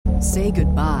Say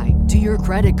goodbye to your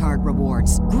credit card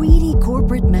rewards. Greedy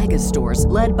corporate mega stores,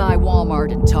 led by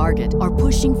Walmart and Target, are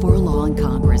pushing for a law in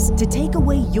Congress to take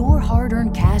away your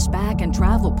hard-earned cash back and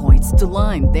travel points to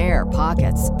line their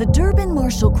pockets. The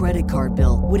Durbin-Marshall credit card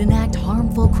bill would enact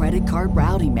harmful credit card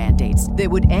routing mandates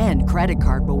that would end credit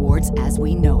card rewards as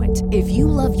we know it. If you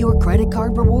love your credit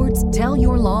card rewards, tell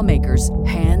your lawmakers,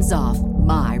 hands off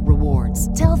my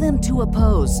rewards. Tell them to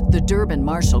oppose the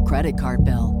Durbin-Marshall credit card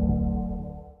bill.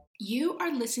 You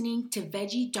are listening to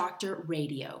Veggie Doctor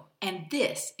Radio, and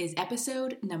this is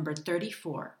episode number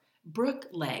 34. Brook,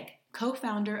 Legg,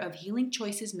 co-founder of Healing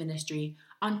Choices Ministry,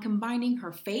 on combining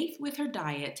her faith with her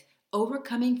diet,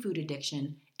 overcoming food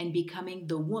addiction, and becoming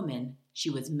the woman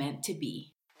she was meant to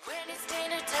be. When it's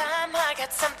dinner time, I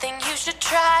got something you should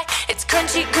try. It's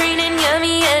crunchy, green, and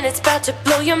yummy, and it's about to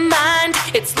blow your mind.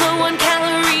 It's low on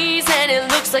calories, and it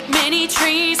looks like mini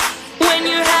trees. When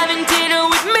you're having dinner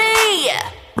with me,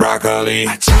 broccoli.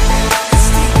 We're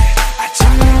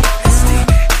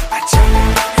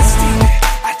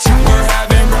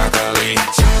having broccoli.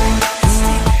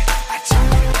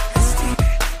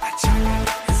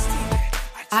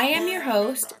 I am your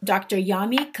host, Dr.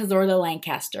 Yami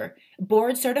Cazorla-Lancaster,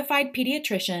 board-certified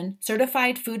pediatrician,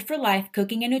 certified Food for Life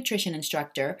cooking and nutrition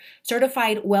instructor,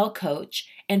 certified well coach,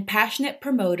 and passionate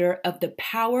promoter of the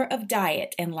power of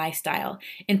diet and lifestyle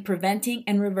in preventing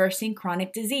and reversing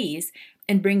chronic disease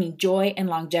and bringing joy and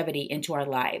longevity into our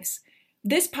lives.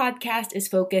 This podcast is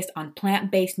focused on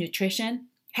plant-based nutrition,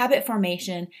 habit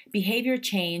formation, behavior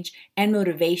change, and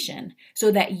motivation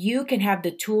so that you can have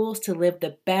the tools to live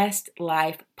the best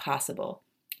life possible.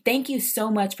 Thank you so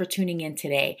much for tuning in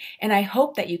today, and I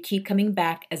hope that you keep coming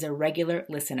back as a regular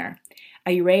listener.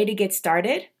 Are you ready to get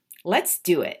started? Let's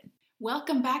do it.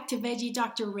 Welcome back to Veggie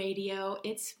Doctor Radio.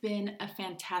 It's been a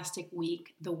fantastic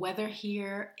week. The weather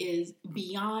here is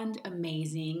beyond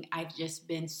amazing. I've just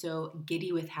been so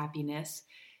giddy with happiness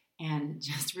and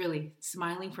just really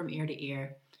smiling from ear to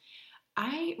ear.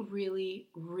 I really,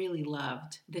 really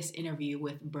loved this interview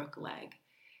with Brook, Legg.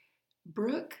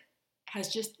 Brook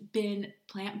has just been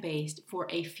plant-based for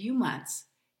a few months,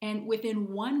 and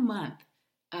within 1 month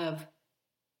of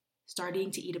starting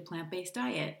to eat a plant-based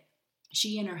diet,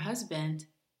 she and her husband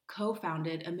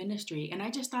co-founded a ministry, and I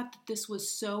just thought that this was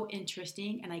so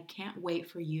interesting, and I can't wait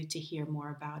for you to hear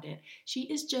more about it. She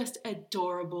is just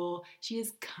adorable, she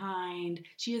is kind,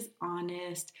 she is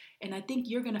honest, and I think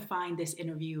you're going to find this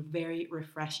interview very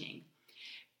refreshing.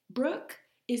 Brook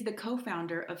is the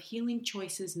co-founder of Healing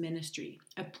Choices Ministry,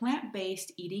 a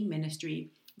plant-based eating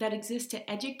ministry that exists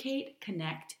to educate,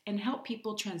 connect, and help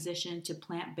people transition to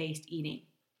plant-based eating.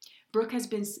 Brook has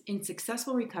been in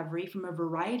successful recovery from a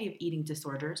variety of eating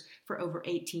disorders for over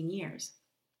 18 years.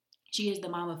 She is the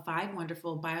mom of 5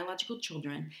 wonderful biological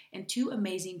children and 2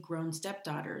 amazing grown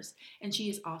stepdaughters, and she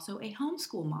is also a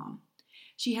homeschool mom.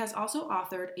 She has also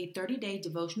authored a 30-day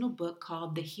devotional book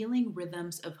called The Healing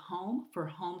Rhythms of Home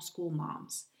for Homeschool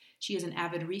Moms. She is an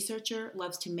avid researcher,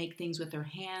 loves to make things with her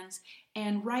hands,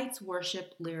 and writes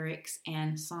worship lyrics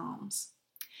and psalms.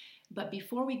 But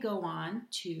before we go on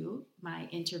to my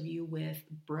interview with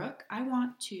Brook, I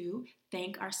want to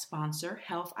thank our sponsor,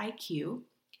 Health IQ.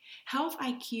 Health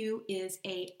IQ is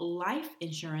a life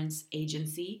insurance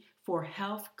agency for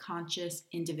health-conscious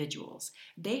individuals.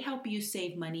 They help you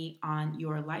save money on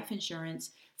your life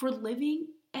insurance for living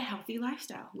a healthy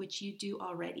lifestyle, which you do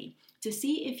already. To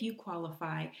see if you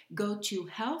qualify, go to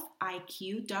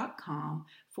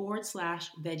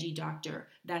healthiq.com/Veggie Doctor.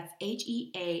 That's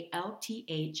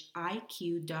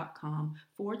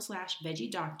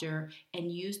HEALTHIQ.com/Veggie Doctor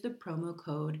and use the promo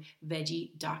code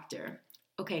Veggie Doctor.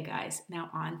 Okay, guys,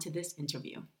 now on to this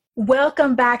interview.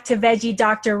 Welcome back to Veggie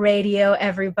Doctor Radio,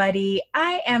 everybody.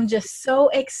 I am just so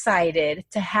excited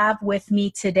to have with me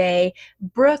today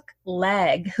Brook,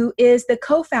 Legg, who is the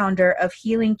co-founder of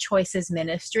Healing Choices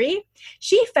Ministry.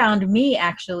 She found me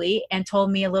actually and told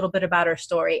me a little bit about her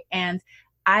story, and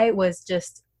I was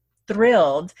just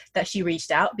thrilled that she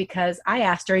reached out because I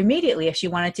asked her immediately if she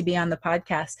wanted to be on the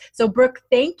podcast. So Brook,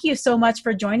 thank you so much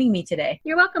for joining me today.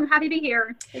 You're welcome. Happy to be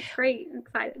here. It's great. I'm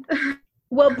excited.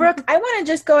 Well, Brook, I want to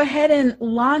just go ahead and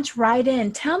launch right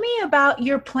in. Tell me about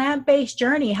your plant-based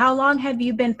journey. How long have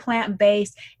you been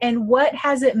plant-based and what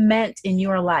has it meant in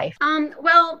your life?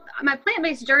 Well, my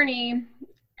plant-based journey,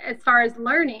 as far as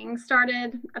learning,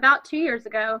 started about 2 years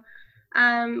ago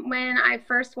when I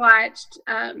first watched,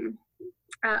 I'm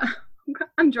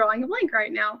drawing a blank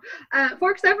right now,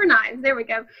 Forks Over Knives. There we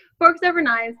go. Forks Over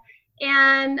Knives.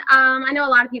 And I know a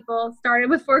lot of people started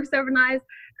with Forks Over Knives.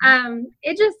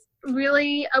 It just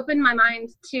really opened my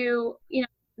mind to,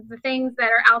 the things that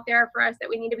are out there for us that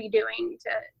we need to be doing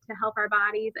to help our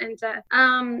bodies. And to,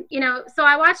 so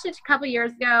I watched it a couple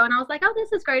years ago and I was like, oh,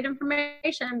 this is great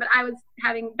information. But I was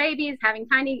having babies, having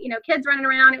tiny, kids running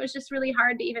around. It was just really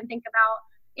hard to even think about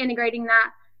integrating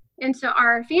that into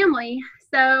our family.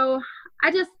 So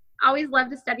I just always loved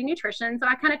to study nutrition. So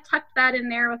I kind of tucked that in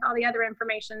there with all the other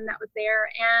information that was there.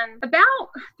 And about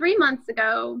 3 months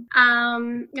ago,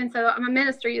 and so my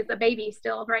ministry is a baby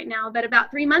still right now, but about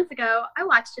 3 months ago, I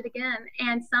watched it again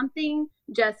and something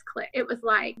just clicked. It was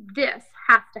like, this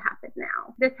has to happen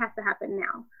now. This has to happen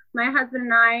now. My husband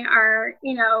and I are,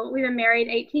 we've been married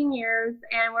 18 years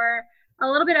and we're a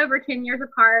little bit over 10 years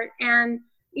apart. And,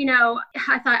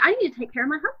 I thought I need to take care of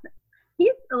my husband.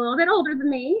 He's a little bit older than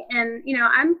me and,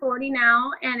 I'm 40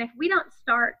 now. And if we don't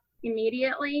start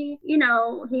immediately, he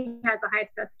has a high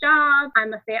stress job.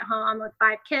 I'm a stay-at-home with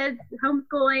 5 kids,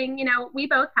 homeschooling, we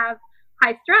both have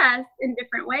high stress in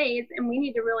different ways and we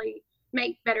need to really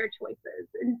make better choices.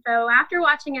 And so after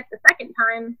watching it the second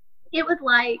time, it was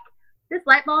like this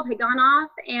light bulb had gone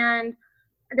off and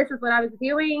this is what I was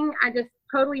doing. I just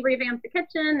totally revamped the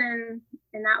kitchen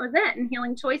and that was it. And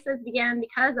Healing Choices began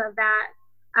because of that.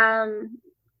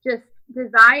 Just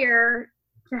desire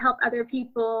to help other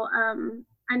people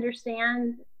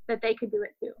understand that they could do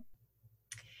it too.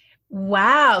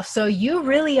 Wow. So you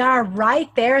really are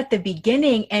right there at the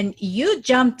beginning and you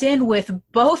jumped in with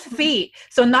both feet.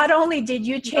 So not only did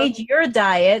you change your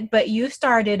diet, but you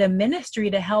started a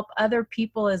ministry to help other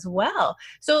people as well.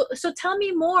 So tell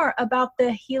me more about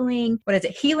the Healing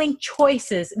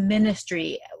Choices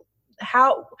ministry.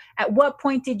 At what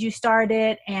point did you start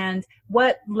it and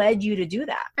what led you to do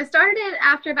that? I started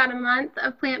after about a month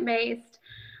of plant-based.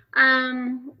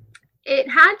 It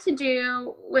had to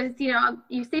do with,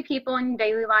 you see people in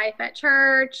daily life at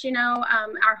church,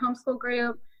 our homeschool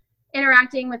group,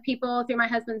 interacting with people through my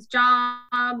husband's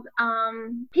job.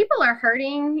 People are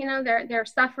hurting, they're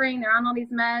suffering, they're on all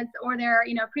these meds or they're,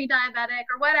 pre-diabetic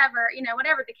or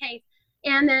whatever the case.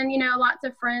 And then, lots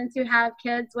of friends who have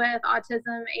kids with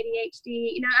autism,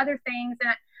 ADHD, other things.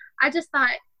 And I just thought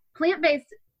plant-based,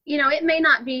 it may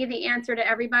not be the answer to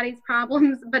everybody's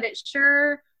problems, but it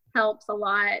sure helps a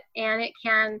lot and it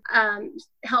can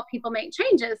help people make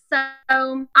changes.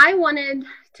 So I wanted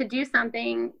to do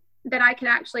something that I could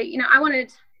actually, I wanted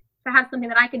to have something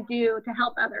that I could do to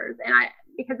help others. And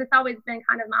because it's always been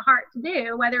kind of my heart to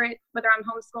do, whether I'm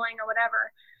homeschooling or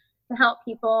whatever, to help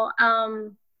people.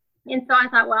 And so I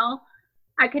thought, well,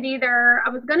 I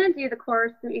was going to do the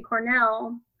course through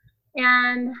eCornell.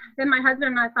 And then my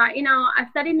husband and I thought, I've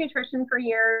studied nutrition for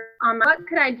years. What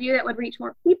could I do that would reach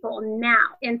more people now?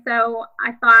 And so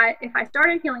I thought if I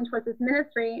started Healing Choices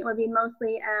Ministry, it would be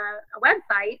mostly a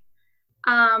website.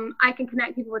 I can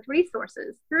connect people with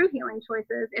resources through Healing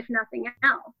Choices, if nothing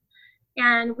else.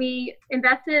 And we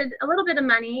invested a little bit of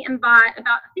money and bought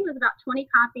about 20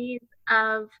 copies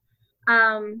of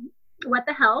What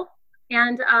the Health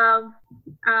and of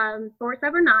Forks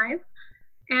Over Knives.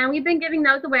 And we've been giving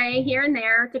those away here and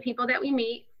there to people that we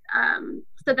meet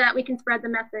so that we can spread the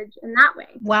message in that way.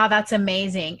 Wow, that's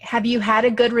amazing. Have you had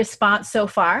a good response so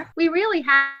far? We really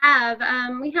have.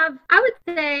 We have, I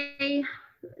would say,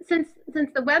 since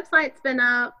the website's been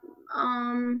up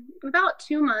about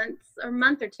 2 months or a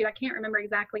month or two, I can't remember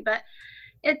exactly, but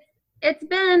it's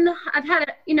been, I've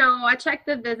had, I check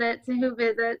the visits and who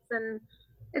visits, and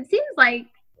it seems like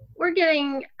we're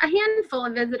getting a handful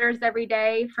of visitors every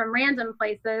day from random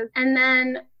places. And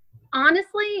then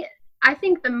honestly, I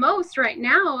think the most right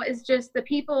now is just the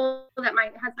people that my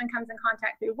husband comes in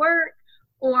contact through work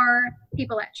or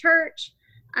people at church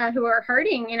who are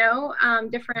hurting,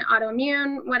 different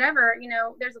autoimmune, whatever.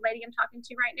 There's a lady I'm talking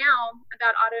to right now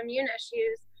about autoimmune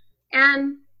issues.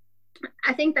 And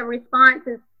I think the response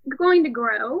is going to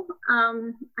grow.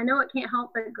 I know it can't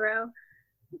help but grow.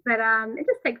 But it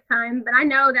just takes time. But I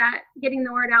know that getting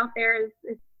the word out there is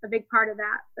a big part of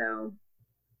that. So.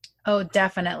 Oh,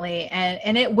 definitely.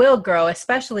 And it will grow,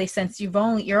 especially since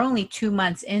you're only 2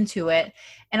 months into it.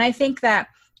 And I think that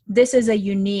this is a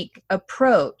unique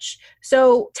approach.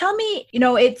 So tell me,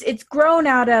 it's grown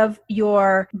out of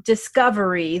your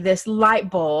discovery, this light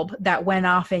bulb that went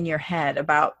off in your head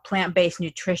about plant-based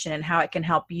nutrition and how it can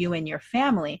help you and your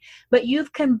family. But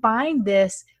you've combined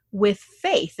this with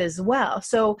faith as well.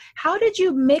 So how did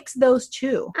you mix those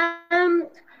two?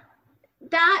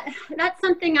 That's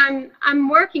something I'm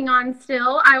working on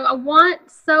still. I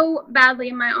want so badly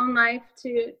in my own life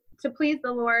to please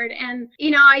the Lord. And,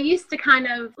 I used to kind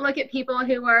of look at people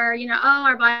who were,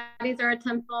 our bodies are a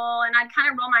temple. And I'd kind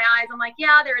of roll my eyes. I'm like,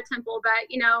 yeah, they're a temple, but,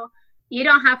 you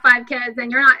don't have 5 kids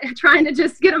and you're not trying to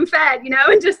just get them fed,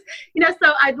 and just,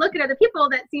 so I'd look at other people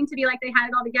that seemed to be like they had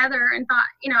it all together and thought,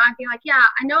 I'd be like, yeah,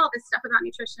 I know all this stuff about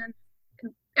nutrition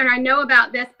and I know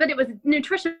about this, but it was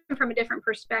nutrition from a different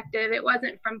perspective. It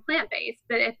wasn't from plant-based,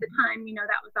 but at the time,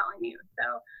 that was all I knew.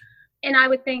 So, and I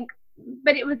would think,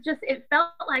 but it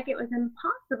felt like it was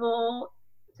impossible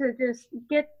to just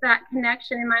get that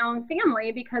connection in my own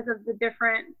family because of the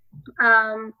different,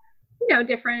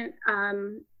 different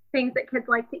things that kids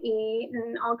like to eat,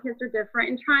 and all kids are different,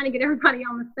 and trying to get everybody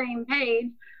on the same page.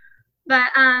 But,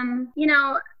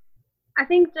 I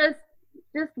think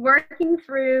just working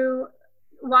through,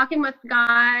 walking with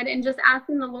God and just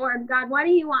asking the Lord, God, what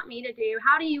do you want me to do?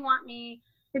 How do you want me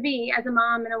to be as a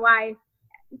mom and a wife,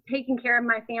 taking care of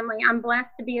my family? I'm blessed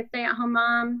to be a stay-at-home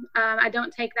mom. I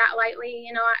don't take that lightly.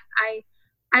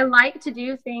 I like to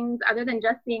do things other than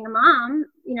just being a mom.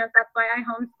 That's why I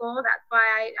homeschool. That's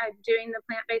why I'm doing the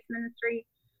plant-based ministry.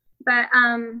 But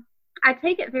I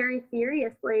take it very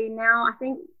seriously now. I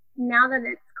think now that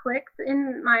it's clicked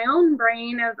in my own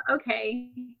brain of, okay,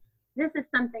 this is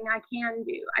something I can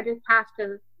do. I just have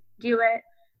to do it.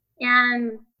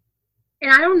 And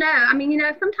I don't know. I mean,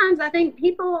 sometimes I think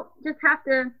people just have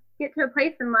to get to a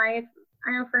place in life.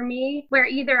 I know for me, where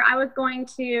either I was going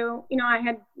to, I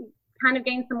had kind of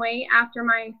gained some weight after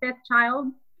my 5th child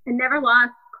and never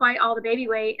lost quite all the baby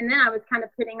weight. And then I was kind of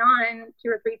putting on 2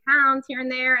 or 3 pounds here and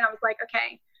there. And I was like,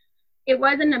 okay, it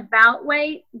wasn't about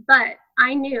weight, but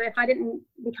I knew if I didn't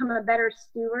become a better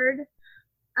steward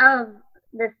of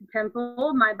this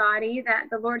temple, my body that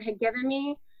the Lord had given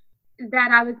me,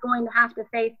 that I was going to have to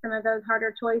face some of those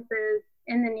harder choices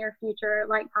in the near future,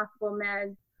 like possible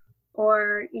meds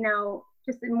or,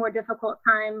 just a more difficult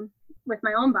time with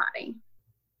my own body.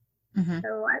 Mm-hmm.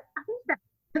 So I think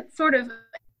that sort of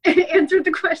answered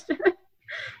the question.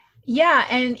 Yeah.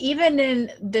 And even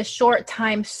in the short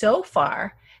time so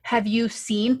far, have you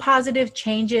seen positive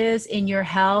changes in your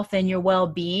health and your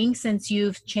well-being since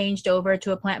you've changed over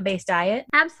to a plant-based diet?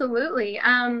 Absolutely.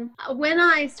 When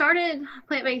I started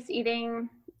plant-based eating,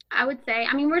 I would say,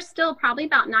 we're still probably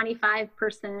about 95%,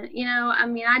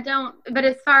 but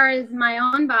as far as my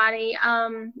own body,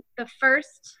 the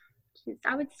first,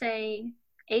 I would say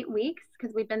 8 weeks,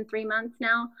 because we've been 3 months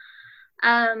now,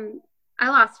 I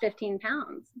lost 15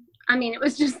 pounds. It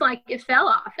was just like it fell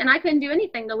off, and I couldn't do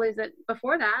anything to lose it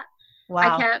before that.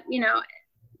 Wow. I kept,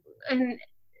 and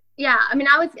yeah,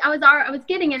 I was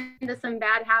getting into some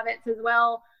bad habits as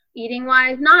well, eating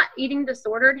wise, not eating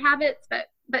disordered habits, but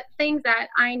things that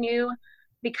I knew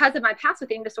because of my past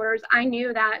with eating disorders. I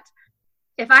knew that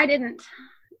if I didn't,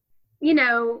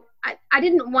 I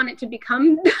didn't want it to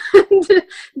become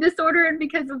disordered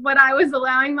because of what I was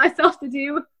allowing myself to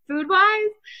do food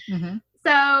wise. Mm-hmm.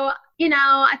 So,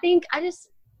 I think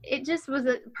it just was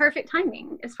a perfect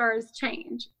timing as far as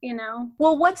change,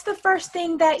 Well, what's the first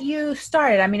thing that you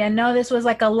started? I know this was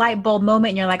like a light bulb moment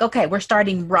and you're like, okay, we're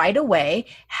starting right away.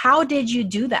 How did you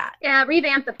do that? Yeah,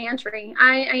 revamp the pantry.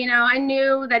 I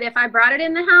knew that if I brought it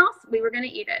in the house, we were going to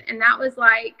eat it. And that was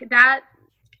like that.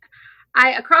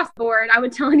 Across the board, I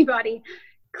would tell anybody,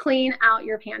 clean out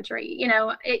your pantry.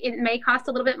 It may cost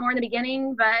a little bit more in the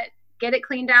beginning, but get it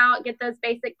cleaned out, get those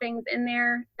basic things in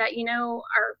there that,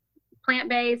 are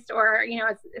plant-based or,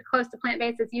 as close to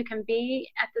plant-based as you can be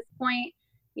at this point.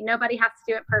 Nobody has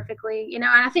to do it perfectly, and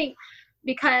I think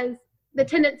because the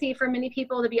tendency for many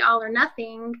people to be all or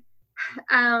nothing,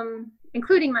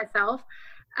 including myself,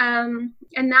 and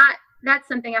that's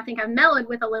something I think I've mellowed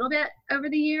with a little bit over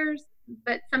the years,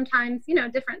 but sometimes,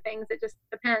 different things, it just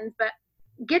depends. But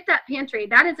get that pantry.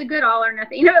 That is a good all or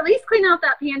nothing. At least clean out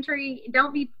that pantry.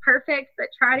 Don't be perfect, but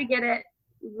try to get it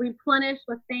replenished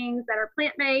with things that are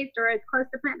plant-based or as close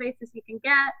to plant-based as you can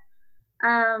get.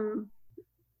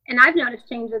 And I've noticed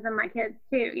changes in my kids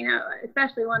too,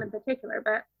 especially one in particular,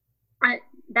 but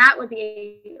that would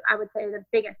be, I would say, the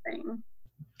biggest thing.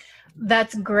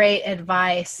 That's great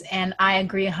advice. And I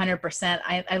agree 100%.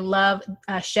 I love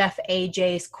Chef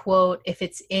AJ's quote, if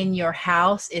it's in your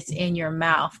house, it's in your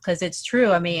mouth. Because it's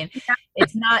true.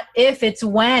 It's not if, it's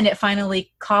when it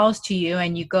finally calls to you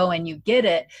and you go and you get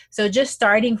it. So just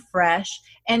starting fresh.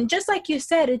 And just like you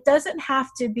said, it doesn't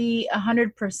have to be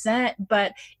 100%,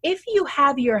 but if you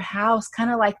have your house kind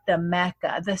of like the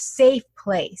Mecca, the safe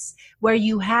place where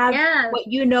you have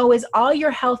what is all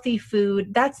your healthy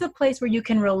food, that's the place where you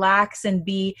can relax and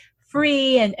be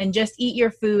free and just eat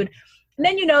your food. And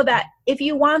then you know that if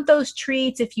you want those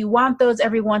treats, if you want those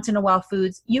every once in a while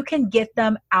foods, you can get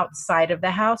them outside of the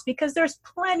house because there's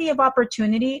plenty of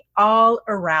opportunity all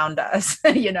around us,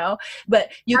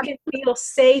 but you can feel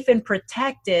safe and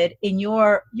protected in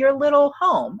your little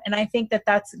home. And I think that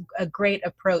that's a great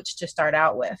approach to start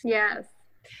out with. Yes.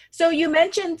 So you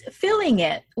mentioned filling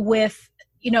it with,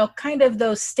 kind of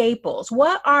those staples.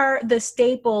 What are the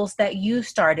staples that you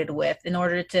started with in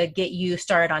order to get you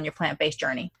started on your plant-based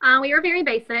journey? We were very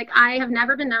basic. I have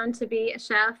never been known to be a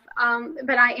chef,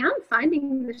 but I am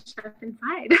finding the chef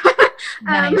inside.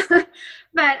 Nice.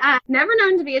 But never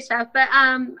known to be a chef. But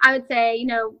I would say,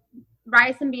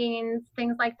 rice and beans,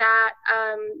 things like that.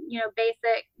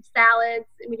 Basic salads.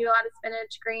 We do a lot of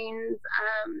spinach, greens.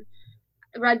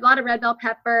 A lot of red bell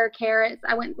pepper, carrots.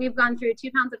 We've gone through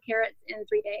 2 pounds of carrots in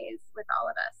 3 days with all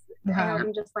of us. Wow. And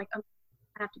I'm just like, I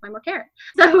have to buy more carrots.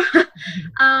 So,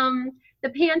 the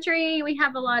pantry, we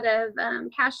have a lot of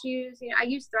cashews. I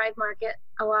use Thrive Market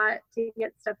a lot to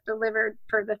get stuff delivered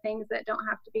for the things that don't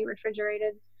have to be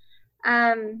refrigerated.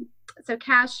 So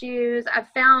cashews, I've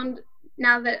found,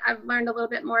 now that I've learned a little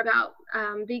bit more about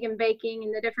vegan baking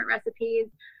and the different recipes,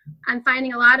 I'm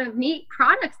finding a lot of neat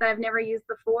products that I've never used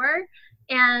before.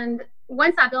 And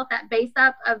once I built that base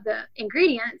up of the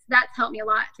ingredients, that's helped me a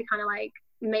lot to kind of like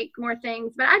make more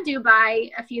things. But I do buy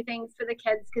a few things for the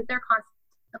kids because they're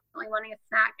constantly wanting a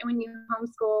snack. And when you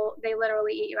homeschool, they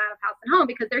literally eat you out of house and home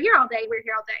because they're here all day, we're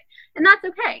here all day. And that's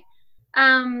okay.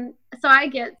 So I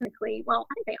get typically, I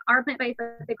think they are plant-based,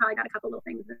 but they probably got a couple little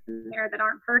things in there that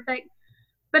aren't perfect.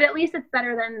 But at least it's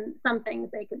better than some things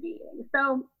they could be eating.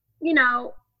 So,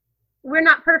 we're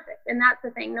not perfect. And that's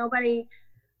the thing. Nobody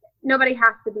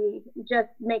has to be, just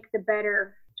make the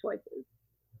better choices.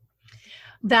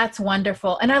 That's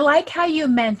wonderful. And I like how you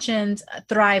mentioned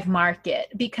Thrive Market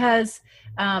because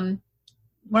one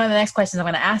of the next questions I'm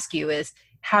going to ask you is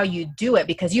how you do it,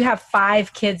 because you have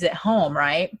 5 kids at home,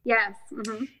 right? Yes.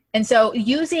 Mm-hmm. And so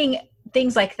using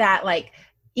things like that, like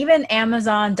even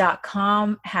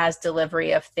Amazon.com has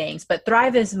delivery of things, but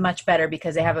Thrive is much better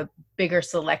because they have a bigger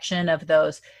selection of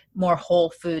those more whole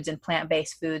foods and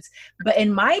plant-based foods. But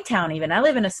in my town, even, I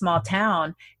live in a small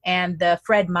town, and the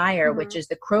Fred Meyer, which is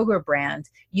the Kroger brand,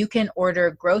 you can order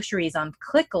groceries on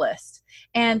ClickList.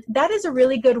 And that is a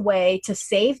really good way to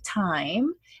save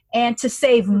time and to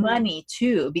save money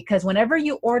too, because whenever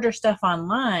you order stuff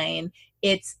online,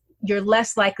 you're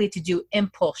less likely to do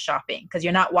impulse shopping because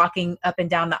you're not walking up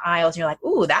and down the aisles and you're like,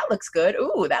 ooh, that looks good.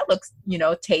 Ooh, that looks,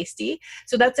 tasty.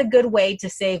 So that's a good way to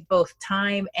save both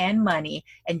time and money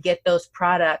and get those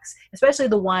products, especially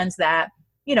the ones that,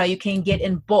 you can get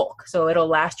in bulk. So it'll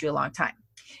last you a long time.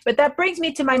 But that brings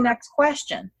me to my next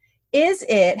question.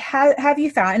 Have you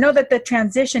found, I know that the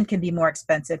transition can be more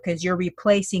expensive because you're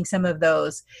replacing some of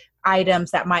those items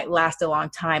that might last a long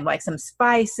time, like some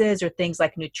spices or things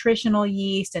like nutritional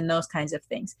yeast and those kinds of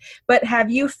things. But have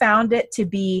you found it to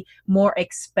be more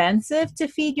expensive to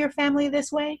feed your family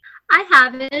this way? I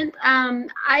haven't.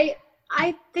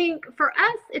 I think for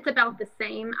us, it's about the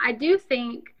same. I do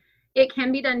think it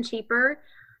can be done cheaper.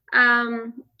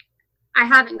 I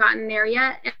haven't gotten there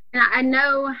yet. And I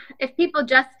know if people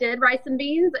just did rice and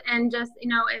beans and just,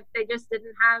 if they just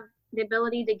didn't have the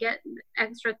ability to get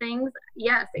extra things,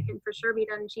 yes, it can for sure be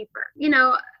done cheaper.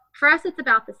 For us, it's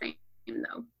about the same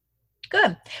though.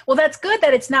 Good. Well, that's good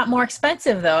that it's not more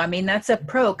expensive though. I mean, that's a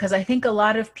pro, because I think a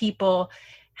lot of people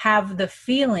have the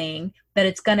feeling that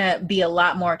it's going to be a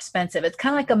lot more expensive. It's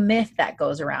kind of like a myth that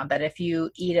goes around that if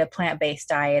you eat a plant-based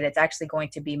diet, it's actually going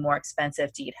to be more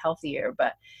expensive to eat healthier,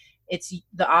 but it's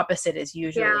the opposite is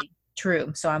usually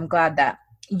true. So I'm glad that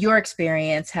your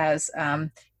experience has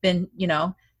been,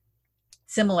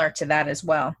 similar to that as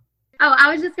well. Oh,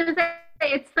 I was just going to say,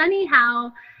 it's funny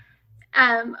how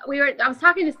I was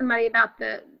talking to somebody about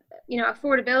the,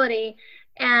 affordability,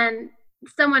 and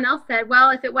someone else said,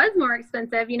 well, if it was more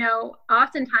expensive,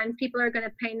 oftentimes people are going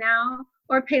to pay now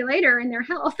or pay later in their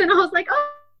health. And I was like,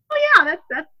 oh yeah,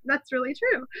 that's really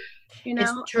true.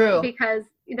 It's true. Because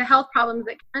the health problems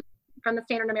that come from the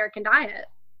standard American diet.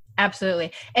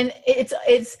 Absolutely. And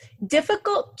it's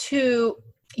difficult to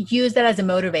use that as a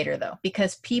motivator though,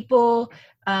 because people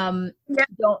don't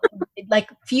like,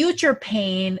 future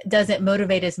pain doesn't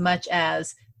motivate as much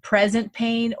as present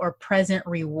pain or present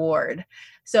reward.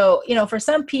 So, for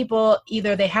some people,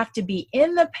 either they have to be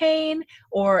in the pain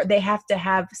or they have to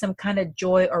have some kind of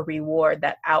joy or reward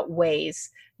that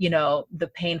outweighs,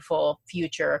 the painful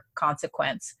future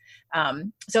consequence.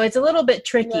 So it's a little bit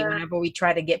tricky whenever we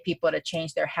try to get people to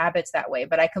change their habits that way.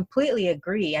 But I completely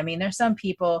agree. I mean, there's some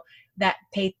people that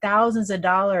pay thousands of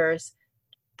dollars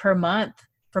per month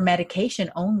for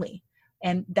medication only.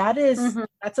 And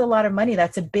that's a lot of money.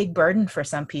 That's a big burden for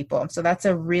some people. So that's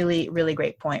a really, really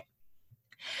great point.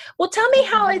 Well, tell me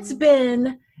how it's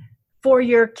been for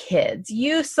your kids.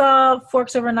 You saw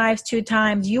Forks Over Knives 2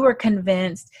 times. You were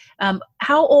convinced.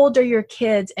 How old are your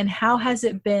kids, and how has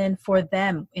it been for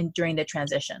them during the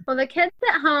transition? Well, the kids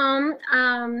at home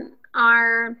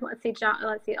are,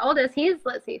 oldest, he's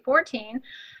 14,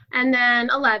 and then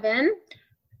 11,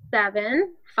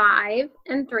 7, 5,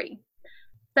 and 3.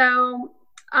 So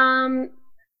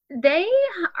they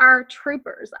are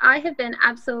troopers. I have been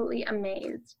absolutely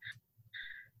amazed.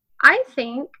 I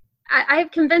think I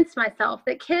have convinced myself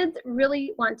that kids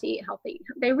really want to eat healthy.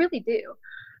 They really do.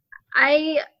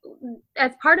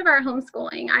 As part of our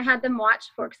homeschooling, I had them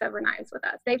watch Forks Over Knives with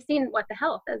us. They've seen What the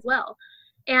Health as well.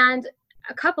 And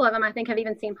a couple of them, I think, have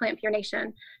even seen Plant Pure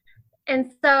Nation. And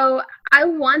so I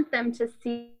want them to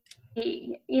see,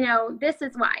 this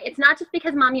is why. It's not just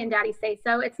because mommy and daddy say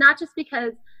so. It's not just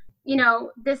because,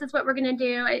 this is what we're going to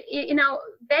do.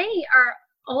 They are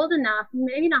old enough,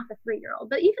 maybe not the 3-year-old,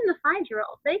 but even the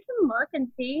 5-year-old, they can look and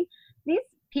see these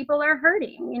people are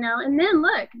hurting, and then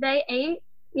look, they ate,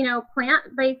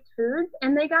 plant-based foods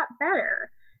and they got better.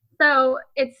 So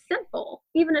it's simple.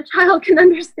 Even a child can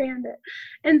understand it.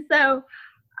 And so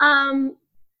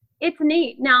it's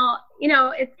neat. Now,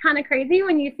 it's kind of crazy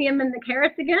when you see them in the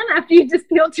carrots again after you just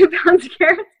peel 2 pounds of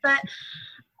carrots. But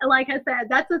like I said,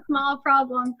 that's a small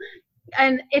problem.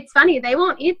 And it's funny, they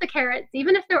won't eat the carrots,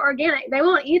 even if they're organic. They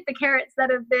won't eat the carrots that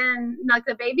have been, like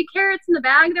the baby carrots in the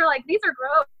bag. They're like, these are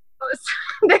gross.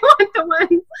 They want the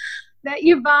ones that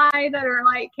you buy that are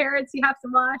like carrots you have to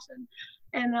wash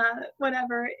and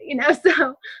whatever,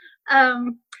 So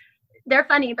they're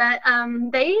funny, but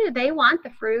they want the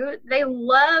fruit. They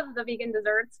love the vegan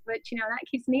desserts, which, that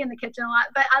keeps me in the kitchen a lot.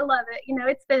 But I love it.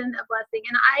 It's been a blessing.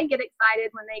 And I get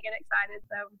excited when they get excited.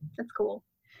 So it's cool.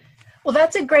 Well,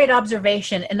 that's a great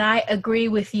observation. And I agree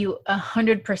with you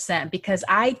 100% because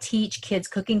I teach kids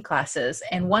cooking classes.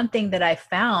 And one thing that I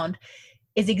found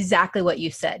is exactly what you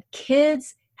said.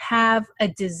 Kids have a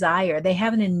desire. They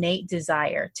have an innate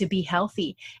desire to be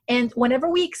healthy. And whenever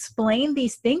we explain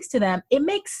these things to them, it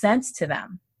makes sense to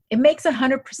them. It makes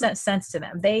 100% sense to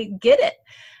them. They get it.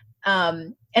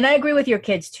 And I agree with your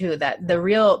kids too, that the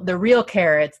real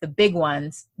carrots, the big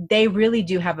ones, they really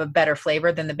do have a better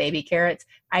flavor than the baby carrots.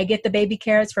 I get the baby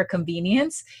carrots for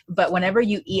convenience, but whenever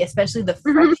you eat, especially the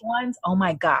fresh ones, oh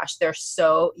my gosh, they're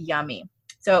so yummy.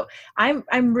 So I'm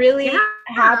really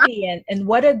happy, and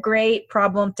what a great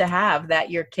problem to have that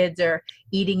your kids are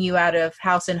eating you out of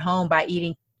house and home by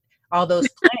eating all those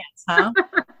plants, huh?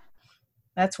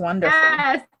 That's wonderful.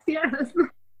 Yes.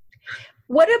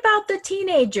 What about the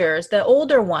teenagers, the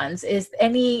older ones?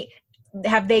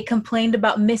 Have they complained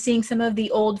about missing some of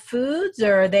the old foods,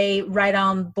 or are they right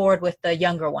on board with the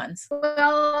younger ones?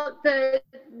 Well, the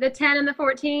 10 and the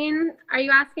 14, are you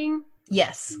asking?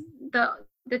 Yes. The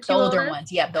older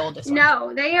ones. Yeah, the oldest ones.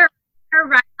 No, they are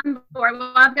right on board.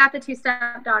 Well, I've got the 2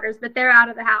 stepdaughters, but they're out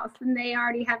of the house and they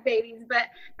already have babies. But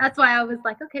that's why I was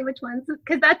like, okay, which ones?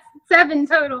 Because that's 7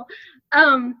 total.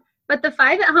 But the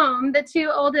 5 at home, the 2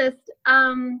 oldest,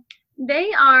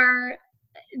 they're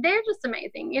just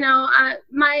amazing.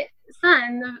 My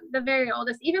son, the very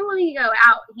oldest, even when we go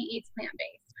out, he eats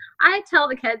plant-based. I tell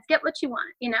the kids, get what you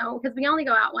want, because we only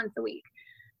go out once a week.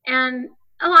 And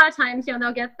a lot of times,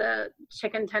 they'll get the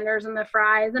chicken tenders and the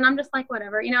fries, and I'm just like,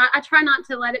 whatever. I try not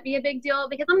to let it be a big deal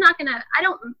because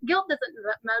guilt doesn't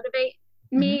motivate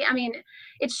me. I mean,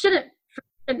 it shouldn't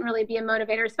really be a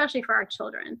motivator, especially for our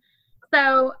children.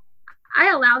 So I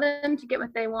allow them to get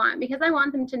what they want because I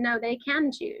want them to know they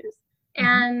can choose.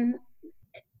 And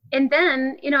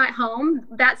then, at home,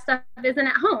 that stuff isn't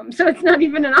at home. So it's not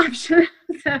even an option.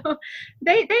 So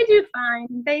they do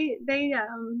fine.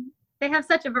 They have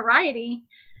such a variety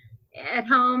at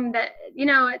home that,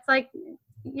 it's like,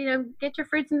 get your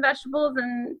fruits and vegetables,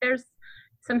 and there's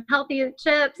some healthy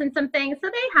chips and some things. So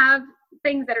they have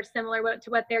things that are similar to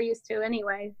what they're used to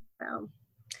anyway. So.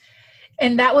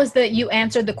 And that was you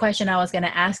answered the question I was going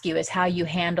to ask you, is how you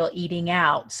handle eating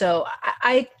out. So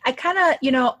I kind of,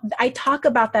 I talk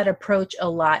about that approach a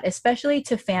lot, especially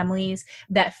to families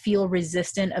that feel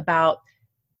resistant about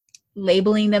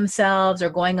labeling themselves or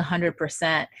going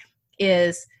 100%,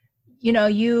 is,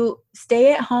 you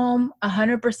stay at home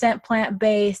 100%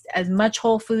 plant-based, as much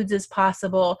whole foods as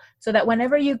possible, so that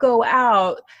whenever you go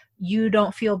out, you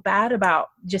don't feel bad about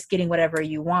just getting whatever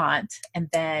you want. And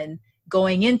then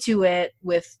going into it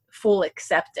with full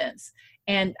acceptance.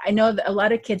 And I know that a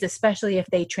lot of kids, especially if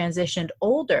they transitioned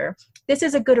older, this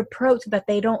is a good approach so that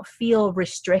they don't feel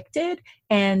restricted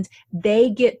and they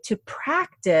get to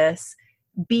practice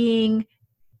being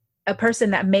a person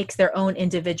that makes their own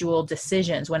individual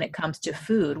decisions when it comes to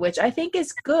food, which I think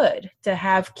is good to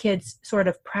have kids sort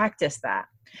of practice that.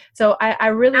 So I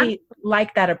really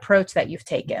like that approach that you've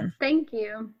taken. Thank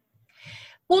you.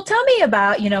 Well, tell me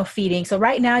about, feeding. So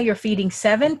right now you're feeding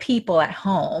 7 people at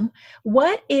home.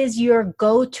 What is your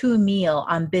go-to meal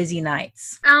on busy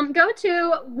nights?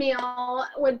 Go-to meal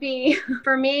would be,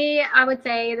 for me, I would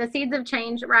say the Seeds of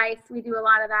Change rice. We do a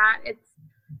lot of that. It's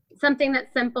something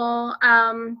that's simple.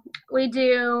 I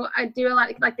do a lot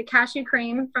like the cashew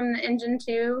cream from the Engine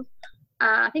 2.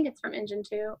 I think it's from Engine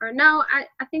 2. Or no, I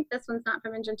think this one's not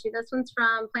from Engine 2. This one's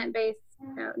from Plant-Based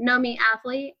No Meat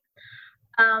Athlete.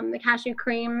 The cashew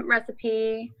cream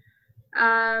recipe.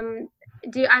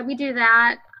 We do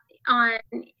that on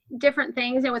different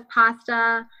things, with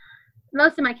pasta.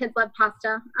 Most of my kids love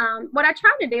pasta. What I try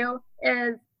to do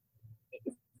is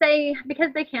say,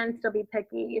 because they can still be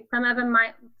picky, some of them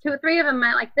might, 2 or 3 of them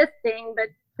might like this thing, but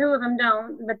 2 of them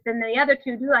don't, but then the other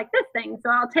 2 do like this thing. So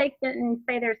I'll take it and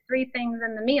say there's 3 things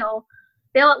in the meal.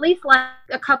 They'll at least like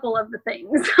a couple of the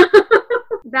things.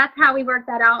 That's how we work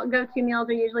that out. Go-to meals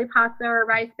are usually pasta or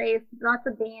rice-based, lots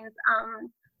of beans.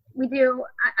 I'm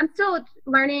still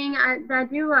learning. I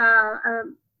do a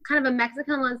kind of a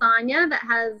Mexican lasagna that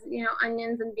has,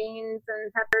 onions and beans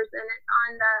and peppers in it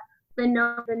on the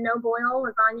no boil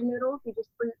lasagna noodles. You just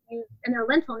use, and they're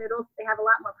lentil noodles. They have a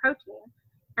lot more protein.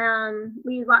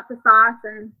 We use lots of sauce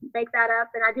and bake that up.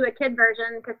 And I do a kid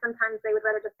version because sometimes they would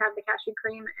rather just have the cashew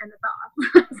cream and the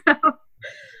sauce.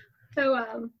 so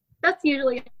that's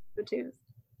usually go-tos.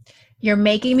 You're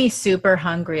making me super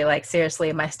hungry. Like,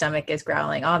 seriously, my stomach is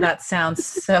growling. Oh, that sounds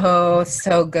so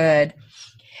good.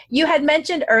 You had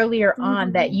mentioned earlier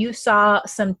on that you saw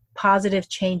some positive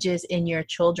changes in your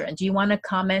children. Do you want to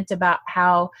comment about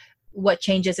what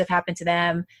changes have happened to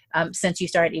them since you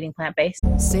started eating plant-based?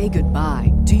 Say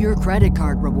goodbye to your credit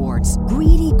card rewards.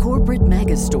 Greedy corporate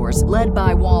mega stores, led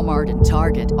by Walmart and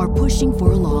Target, are pushing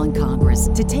for a law in Congress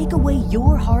to take away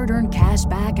your hard-earned cash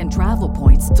back and travel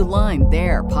points to line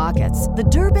their pockets. The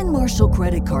Durbin-Marshall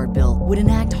credit card bill would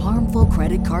enact harmful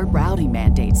credit card routing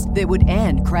mandates that would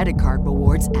end credit card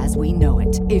rewards as we know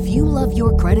it. If you love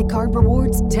your credit card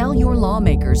rewards, tell your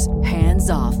lawmakers, hands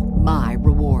off my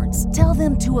rewards. Tell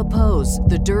them to oppose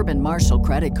the Durbin-Marshall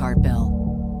credit card bill.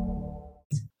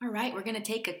 All right, we're going to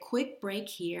take a quick break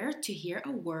here to hear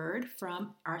a word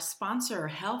from our sponsor,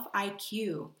 Health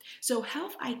IQ. So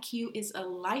Health IQ is a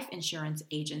life insurance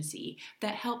agency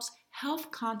that helps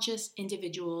health-conscious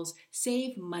individuals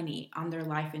save money on their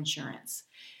life insurance.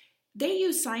 They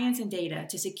use science and data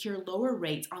to secure lower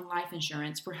rates on life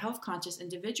insurance for health-conscious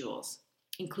individuals,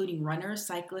 including runners,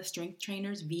 cyclists, strength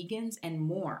trainers, vegans, and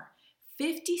more.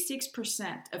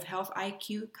 56% of Health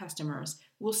IQ customers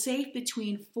will save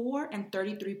between 4 and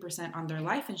 33% on their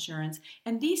life insurance,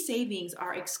 and these savings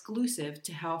are exclusive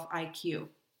to Health IQ.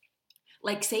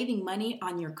 Like saving money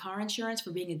on your car insurance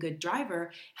for being a good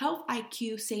driver, Health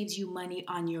IQ saves you money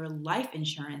on your life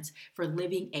insurance for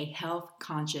living a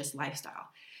health-conscious lifestyle.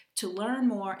 To learn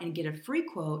more and get a free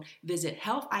quote, visit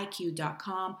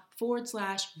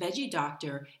healthiq.com/Veggie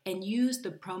Doctor and use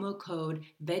the promo code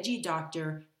Veggie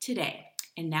Doctor today.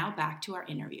 And now back to our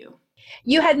interview.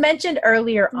 You had mentioned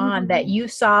earlier on that you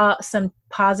saw some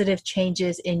positive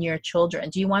changes in your children.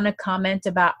 Do you want to comment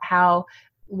about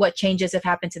what changes have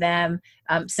happened to them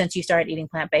since you started eating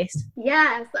plant-based?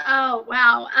 Yes. Oh,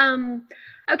 wow.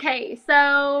 Okay.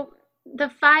 So the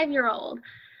 5-year-old,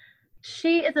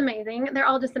 she is amazing. They're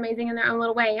all just amazing in their own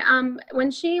little way.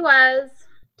 When she was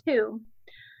 2,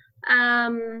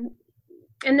 and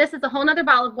this is a whole nother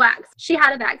ball of wax, she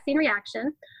had a vaccine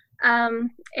reaction.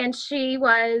 And she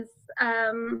was,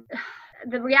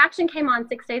 the reaction came on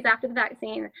 6 days after the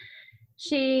vaccine.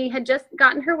 She had just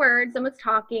gotten her words and was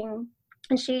talking,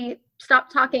 and she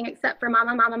stopped talking except for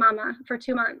mama, mama, mama for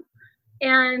 2 months.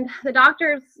 And the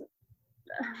doctors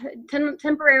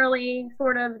temporarily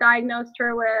sort of diagnosed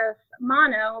her with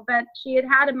mono, but she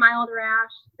had a mild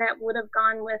rash that would have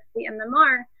gone with the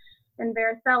MMR and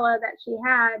varicella that she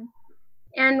had.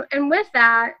 And with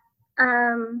that,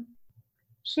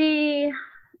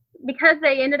 because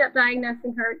they ended up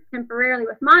diagnosing her temporarily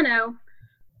with mono,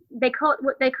 they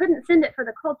couldn't send it for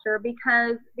the culture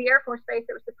because the Air Force base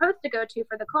it was supposed to go to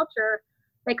for the culture,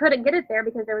 they couldn't get it there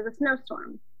because there was a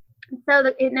snowstorm.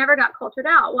 So it never got cultured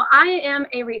out. Well, I am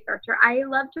a researcher. I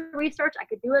love to research. I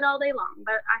could do it all day long,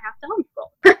 but I have to homeschool.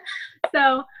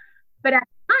 But at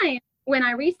the time when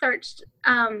I researched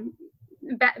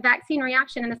vaccine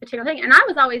reaction in this particular thing, and I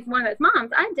was always one of those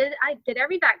moms. I did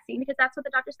every vaccine because that's what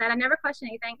the doctor said. I never questioned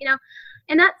anything,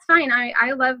 and that's fine.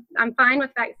 I'm fine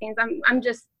with vaccines. I'm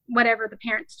just whatever the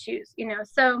parents choose,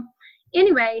 So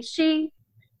anyway,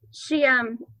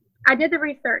 I did the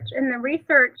research, and the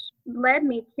research led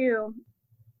me to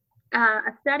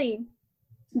a study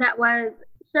that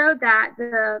showed that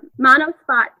the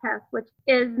monospot test, which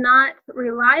is not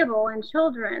reliable in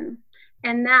children,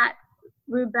 and that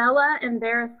rubella and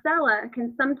varicella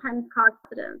can sometimes cause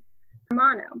positive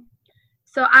mono.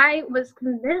 So I was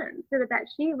convinced that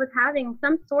she was having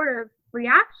some sort of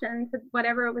reaction to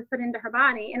whatever was put into her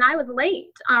body. And I was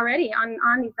late already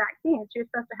on these vaccines. She was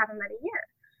supposed to have them at a year.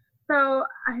 So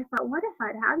I thought, what if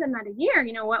I'd had them at a year?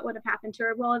 What would have happened to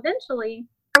her? Well, eventually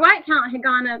her white count had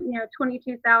gone up,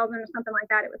 22,000 or something like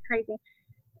that. It was crazy.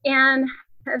 And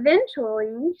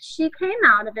eventually she came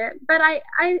out of it. But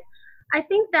I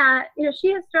think that,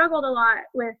 she has struggled a lot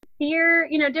with fear,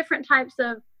 different types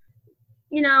of,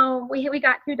 we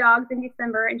got 2 dogs in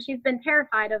December, and she's been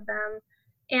terrified of them.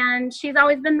 And she's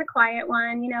always been the quiet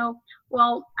one,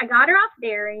 well, I got her off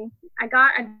dairy.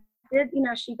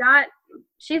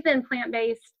 She's been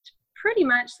plant-based pretty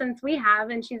much since we have,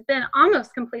 and she's been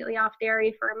almost completely off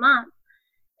dairy for a month.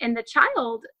 And the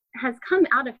child has come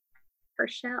out of her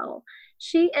shell.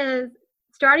 She is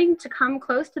starting to come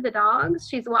close to the dogs.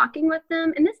 She's walking with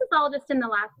them. And this is all just in the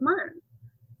last month.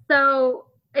 So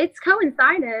it's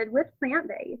coincided with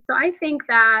plant-based. So I think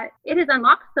that it has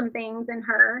unlocked some things in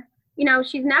her.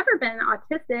 She's never been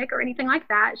autistic or anything like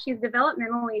that. She's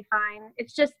developmentally fine.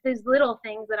 It's just these little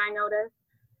things that I notice.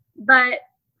 But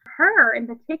her in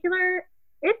particular,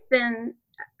 it's been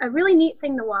a really neat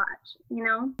thing to watch,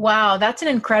 Wow, that's an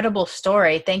incredible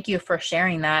story. Thank you for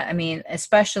sharing that. I mean,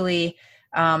 especially,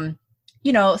 some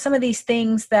of these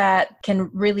things that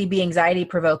can really be anxiety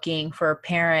provoking for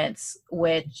parents,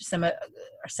 which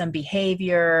some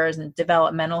behaviors and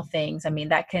developmental things. I mean,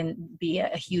 that can be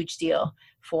a huge deal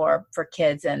for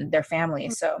kids and their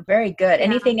families. So very good. Yeah.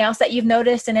 Anything else that you've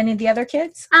noticed in any of the other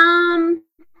kids?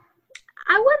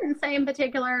 I wouldn't say in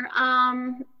particular.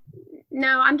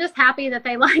 No, I'm just happy that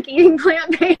they like eating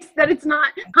plant-based, that it's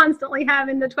not constantly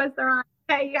having to twist their arm.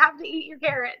 Hey, you have to eat your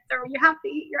carrots, or you have to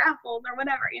eat your apples, or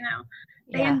whatever,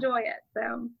 They enjoy it.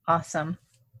 So awesome.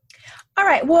 All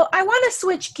right. Well, I want to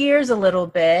switch gears a little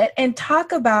bit and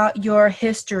talk about your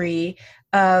history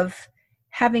of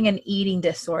having an eating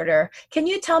disorder. Can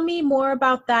you tell me more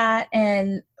about that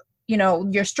and,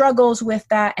 your struggles with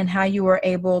that and how you were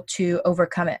able to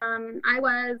overcome it? I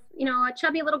was, a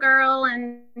chubby little girl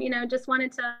and, just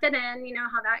wanted to fit in,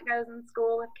 how that goes in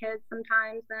school with kids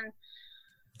sometimes. And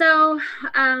so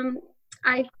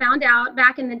I found out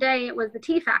back in the day it was the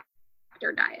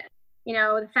T-factor diet,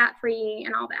 the fat-free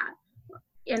and all that,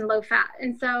 and low fat.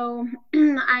 And so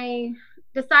I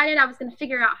decided I was going to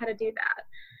figure out how to do that.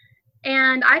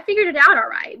 And I figured it out all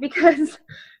right, because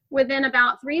within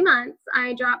about 3 months,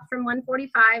 I dropped from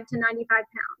 145 to 95 pounds.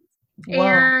 Whoa.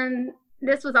 And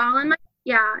this was all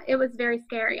it was very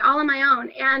scary, all on my own.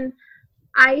 And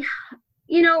I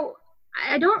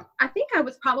think I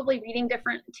was probably reading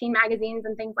different teen magazines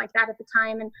and things like that at the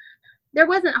time. And there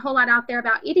wasn't a whole lot out there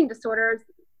about eating disorders.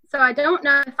 So I don't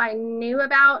know if I knew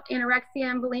about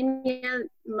anorexia and bulimia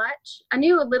much. I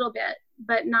knew a little bit,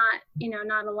 but not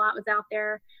a lot was out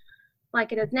there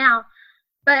like it is now.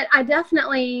 But I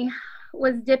definitely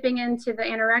was dipping into the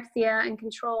anorexia and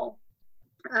control.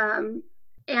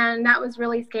 And that was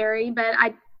really scary, but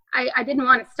I didn't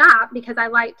want to stop because I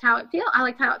liked how it felt.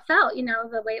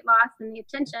 The weight loss and the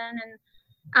attention.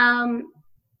 And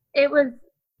it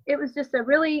was just a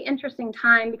really interesting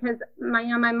time because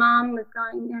my mom was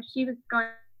she was going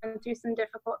through some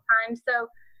difficult times. So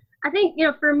I think,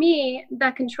 for me,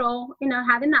 that control,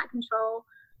 having that control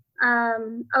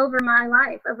over my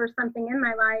life, over something in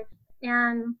my life.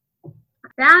 And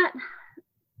that,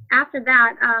 after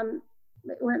that,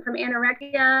 it went from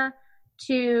anorexia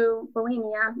to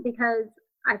bulimia because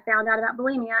I found out about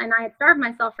bulimia, and I had starved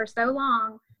myself for so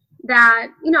long that,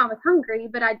 I was hungry,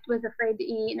 but I was afraid to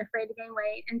eat and afraid to gain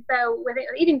weight. And so with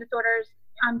eating disorders,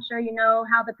 I'm sure you know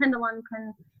how the pendulum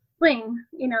can swing,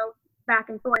 back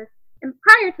and forth. And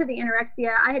prior to the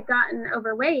anorexia, I had gotten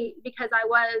overweight because I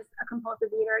was a compulsive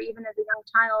eater. Even as a young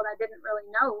child, I didn't really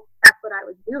know that's what I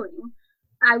was doing.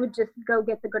 I would just go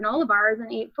get the granola bars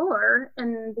and eat 4,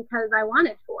 and because I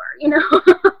wanted 4,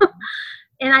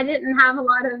 and I didn't have a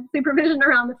lot of supervision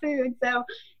around the food. So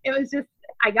it was just,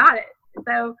 I got it.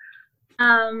 So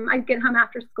I'd get home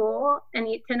after school and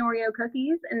eat 10 Oreo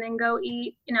cookies and then go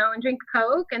eat, and drink a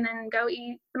Coke and then go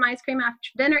eat some ice cream after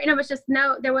dinner. It was just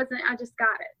I just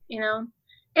got it,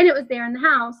 and it was there in the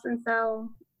house. And so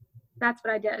that's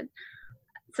what I did.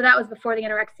 So that was before the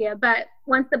anorexia. But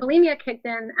once the bulimia kicked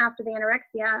in after the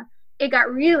anorexia, it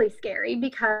got really scary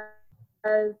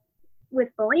because with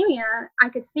bulimia, I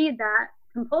could feed that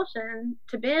compulsion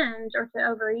to binge or to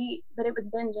overeat, but it was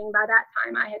binging. By that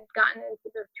time, I had gotten into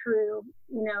the true,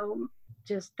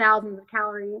 just thousands of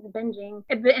calories binging,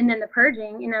 and then the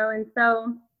purging, and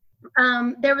so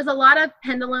there was a lot of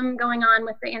pendulum going on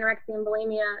with the anorexia and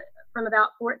bulimia from about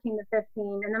 14 to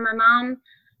 15. And then my mom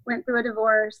went through a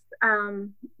divorce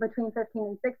between 15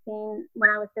 and 16 when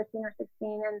I was 15 or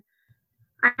 16. And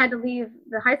I had to leave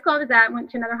the high school I was at, went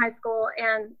to another high school.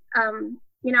 And,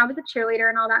 I was a cheerleader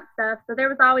and all that stuff. So there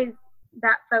was always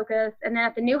that focus. And then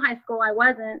at the new high school, I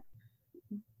wasn't.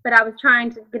 But I was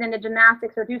trying to get into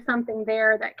gymnastics or do something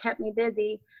there that kept me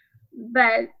busy.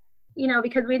 But,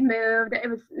 because we'd moved, it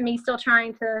was me still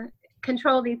trying to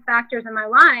control these factors in my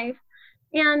life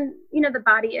and, the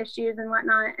body issues and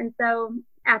whatnot. And so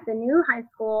at the new high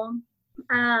school,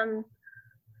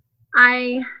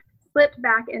 I slipped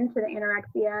back into the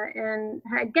anorexia and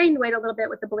had gained weight a little bit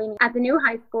with the bulimia. At the new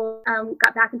high school,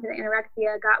 got back into the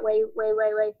anorexia, got way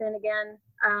thin again.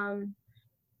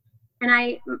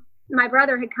 And my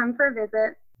brother had come for a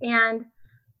visit, and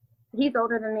he's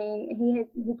older than me.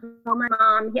 He told my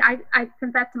mom, I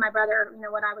confessed to my brother,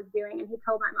 what I was doing, and he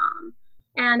told my mom.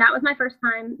 And that was my first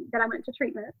time that I went to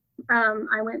treatment.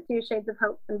 I went to Shades of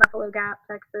Hope in Buffalo Gap,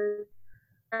 Texas,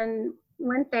 and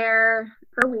went there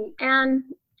for a week. And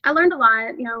I learned a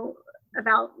lot,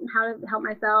 about how to help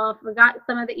myself. We got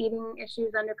some of the eating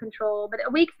issues under control, but a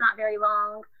week's not very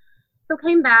long. So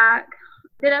came back,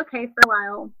 did okay for a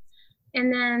while.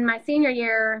 And then my senior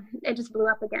year, it just blew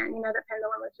up again. The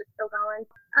pendulum was just still going.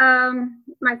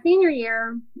 My senior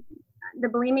year, the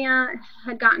bulimia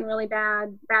had gotten really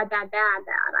bad. I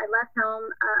left home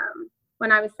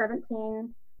when I was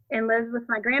 17 and lived with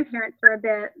my grandparents for a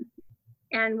bit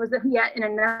and was yet in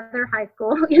another high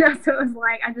school, so it was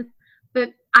like,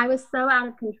 but I was so out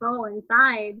of control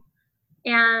inside,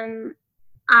 and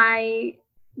I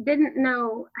didn't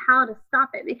know how to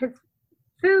stop it because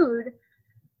food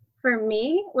for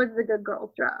me was the good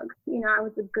girl's drug. I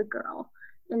was a good girl.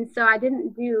 And so I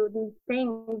didn't do these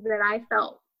things that I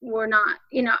felt were not,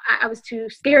 I was too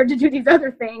scared to do these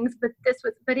other things,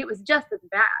 but it was just as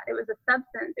bad. It was a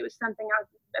substance. It was something I was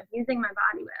abusing my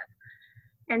body with.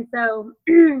 And so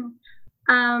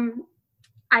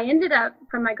I ended up,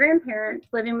 from my grandparents,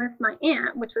 living with my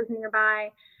aunt, which was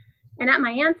nearby. And at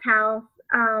my aunt's house,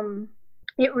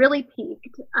 it really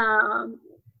peaked.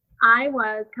 I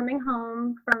was coming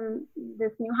home from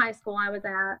this new high school I was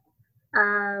at.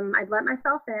 I'd let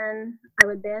myself in. I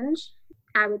would binge.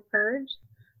 I would purge.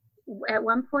 At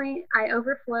one point, I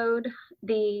overflowed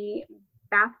the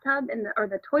bathtub or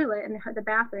the toilet in the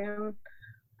bathroom.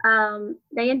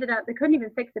 They couldn't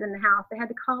even fix it in the house. They had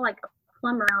to call like a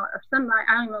plumber out or somebody.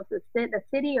 I don't know if it was the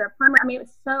city or a plumber. I mean,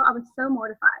 I was so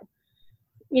mortified,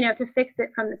 to fix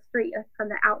it from the street, from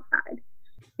the outside,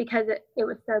 because it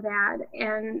was so bad.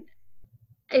 And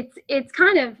it's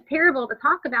kind of terrible to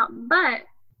talk about, but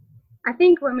I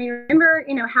think when we remember,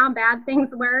 how bad things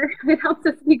were, it helps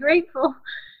us be grateful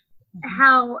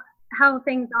how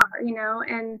things are,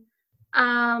 and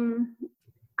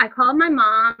I called my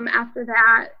mom after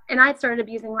that, and I started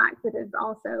abusing laxatives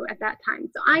also at that time.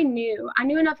 So I knew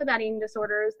enough about eating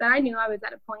disorders that I knew I was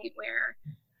at a point where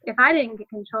if I didn't get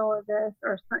control of this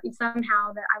or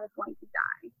somehow that I was going to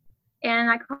die. And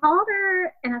I called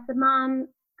her and I said, Mom,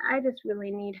 I just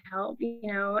really need help.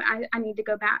 I need to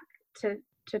go back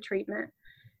to treatment.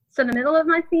 So in the middle of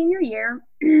my senior year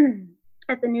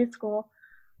at the new school,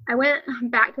 I went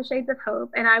back to Shades of Hope,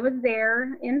 and I was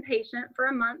there inpatient for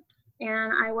a month.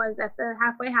 And I was at the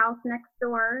halfway house next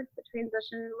door to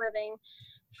transition living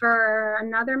for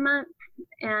another month.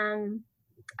 And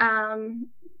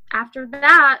after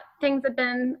that, things have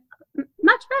been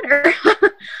much better.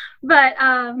 But,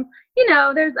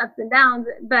 there's ups and downs.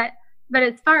 But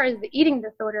as far as the eating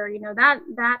disorder, that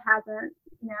hasn't,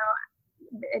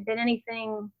 been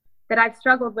anything that I've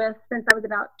struggled with since I was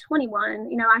about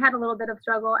 21. I had a little bit of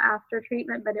struggle after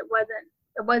treatment, but it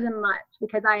wasn't much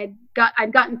because I'd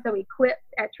gotten so equipped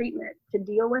at treatment to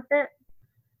deal with it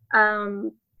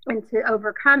and to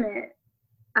overcome it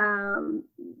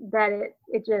that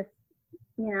it just,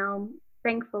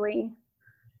 thankfully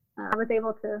I was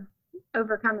able to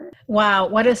overcome it. Wow,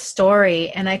 what a story.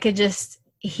 And I could just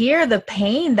hear the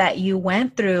pain that you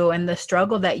went through and the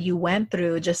struggle that you went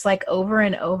through just like over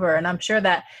and over. And I'm sure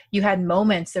that you had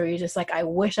moments where you're just like, I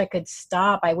wish I could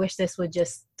stop. I wish this would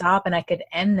just stop and I could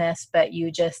end this. But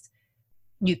you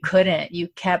couldn't. You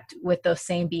kept with those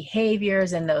same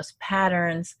behaviors and those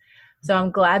patterns. So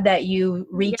I'm glad that you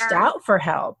reached out for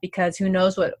help, because who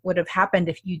knows what would have happened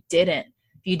if you didn't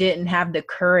have the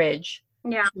courage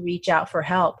Yeah. to reach out for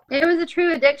help. It was a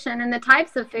true addiction. And the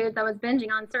types of foods I was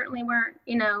binging on certainly weren't,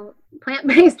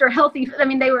 plant-based or healthy. I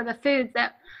mean, they were the foods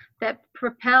that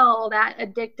propel that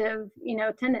addictive,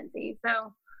 tendency.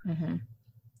 So. Mm-hmm.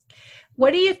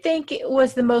 What do you think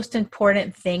was the most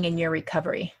important thing in your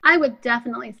recovery? I would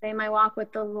definitely say my walk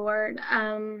with the Lord.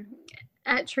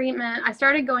 At treatment, I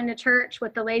started going to church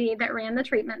with the lady that ran the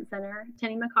treatment center,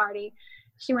 Tenny McCarty.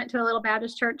 She went to a little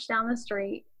Baptist church down the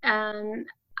street. And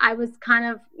I was kind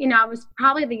of, I was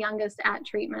probably the youngest at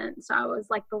treatment. So I was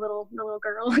like the little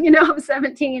girl, I was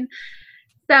 17.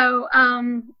 So,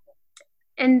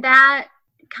 and that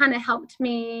kind of helped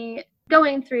me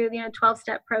going through,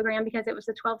 12-step program, because it was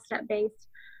a 12-step based.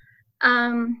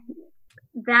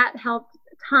 That helped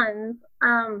tons.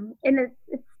 And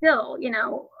it's still,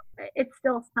 it's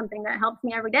still something that helps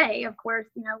me every day. Of course,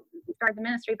 we started the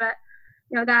ministry, but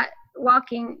that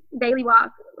daily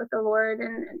walk with the Lord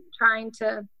and trying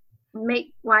to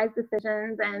make wise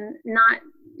decisions and not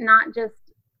just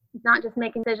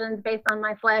making decisions based on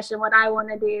my flesh and what I want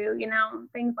to do,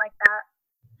 things like that.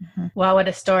 Wow, what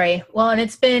a story. Well, and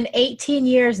it's been 18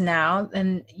 years now,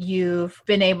 and you've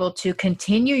been able to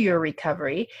continue your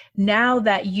recovery. Now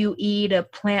that you eat a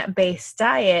plant-based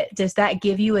diet, does that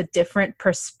give you a different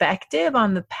perspective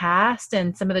on the past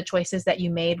and some of the choices that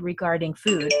you made regarding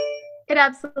food? It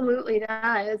absolutely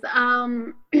does.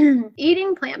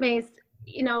 Eating plant-based,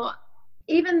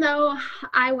 even though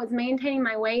I was maintaining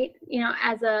my weight,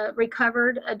 as a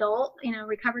recovered adult,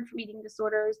 recovered from eating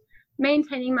disorders,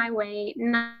 maintaining my weight,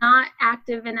 not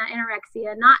active in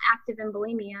anorexia, not active in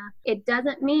bulimia, it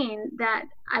doesn't mean that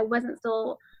I wasn't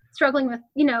still struggling with,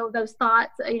 those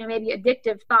thoughts, maybe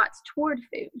addictive thoughts toward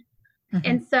food. Mm-hmm.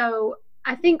 And so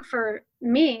I think for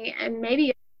me, and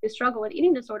maybe you struggle with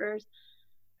eating disorders,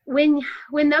 when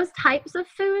those types of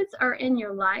foods are in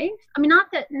your life, I mean, not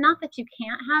that you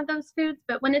can't have those foods,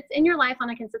 but when it's in your life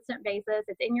on a consistent basis,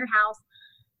 it's in your house,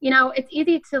 it's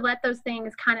easy to let those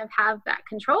things kind of have that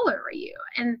control over you.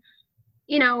 And,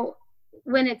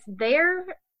 when it's there,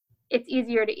 it's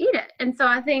easier to eat it. And so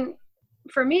I think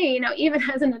for me, even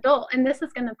as an adult, and this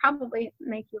is going to probably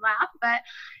make you laugh, but,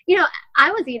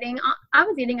 I was eating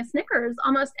a Snickers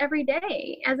almost every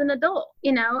day as an adult,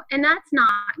 and that's not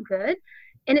good.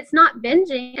 And it's not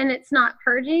binging, and it's not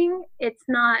purging, it's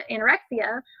not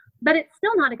anorexia, but it's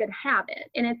still not a good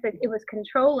habit. And it was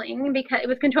controlling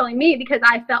me because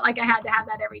I felt like I had to have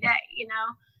that every day,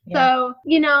 Yeah. So,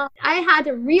 I had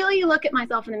to really look at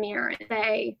myself in the mirror and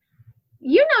say,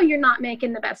 you're not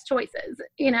making the best choices,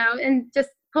 and just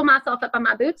pull myself up on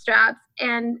my bootstraps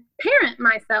and parent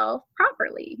myself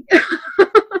properly.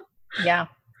 Yeah.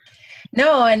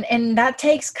 No, and that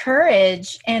takes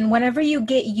courage. And whenever you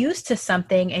get used to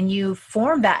something and you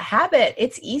form that habit,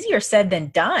 it's easier said than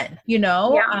done,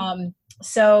 Yeah.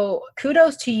 So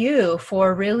kudos to you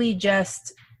for really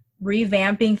just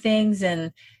revamping things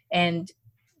and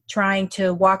trying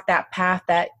to walk that path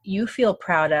that you feel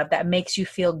proud of, that makes you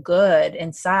feel good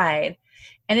inside.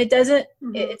 And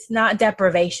it's not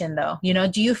deprivation though.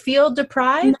 Do you feel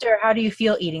deprived, or how do you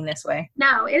feel eating this way?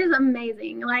 No, it is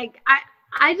amazing. Like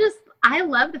I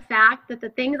love the fact that the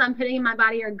things I'm putting in my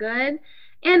body are good,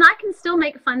 and I can still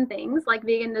make fun things like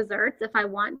vegan desserts if I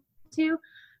want to.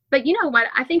 But you know what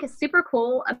I think is super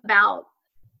cool about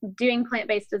doing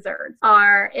plant-based desserts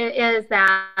is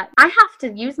that I have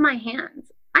to use my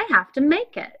hands. I have to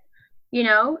make it.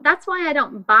 That's why I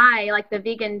don't buy like the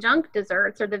vegan junk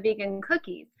desserts or the vegan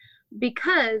cookies,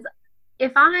 because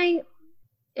if I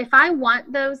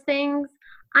want those things,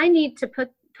 I need to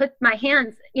put my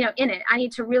hands, in it. I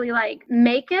need to really like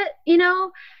make it,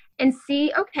 and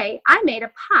see, okay, I made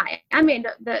a pie. I made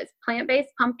the plant-based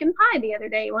pumpkin pie the other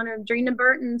day, one of Drina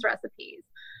Burton's recipes.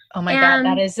 Oh my God,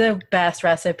 that is the best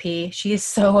recipe. She's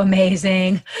so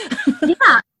amazing.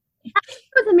 Yeah, it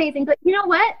was amazing. But you know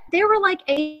what? There were like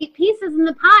 8 pieces in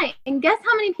the pie. And guess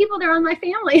how many people there are in my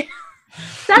family?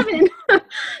 7. So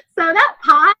that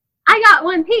pie, I got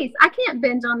 1 piece. I can't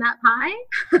binge on that pie.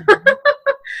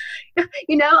 So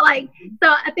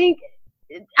I think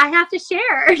I have to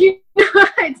share.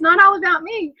 It's not all about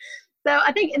me. So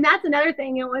I think, and that's another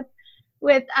thing,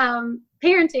 with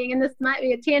parenting, and this might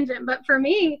be a tangent, but for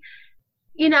me,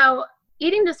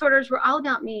 eating disorders were all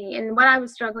about me and what I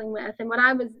was struggling with and what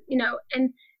I was,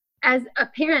 and as a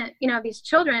parent, these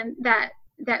children that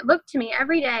look to me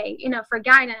every day, for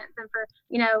guidance and for,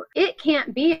 it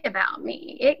can't be about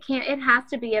me. It has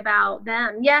to be about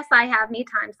them. Yes, I have me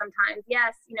time sometimes.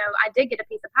 Yes, I did get a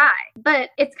piece of pie, but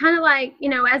it's kind of like,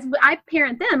 as I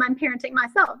parent them, I'm parenting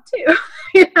myself too.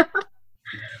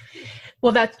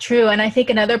 Well, that's true. And I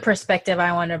think another perspective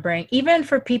I want to bring, even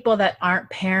for people that aren't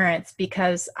parents,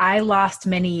 because I lost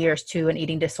many years to an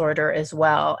eating disorder as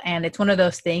well. And it's one of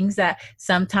those things that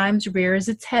sometimes rears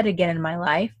its head again in my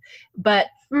life. But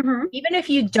even if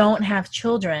you don't have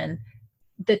children,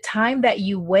 the time that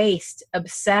you waste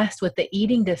obsessed with the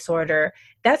eating disorder,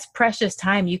 that's precious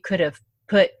time you could have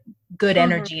put good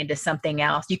energy into something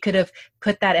else. You could have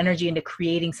put that energy into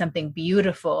creating something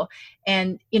beautiful.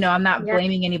 And, I'm not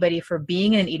blaming anybody for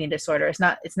being in an eating disorder.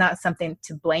 It's not something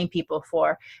to blame people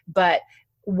for. But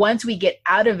once we get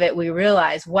out of it, we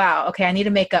realize, wow, okay, I need to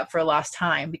make up for lost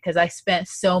time because I spent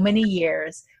so many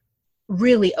years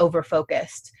really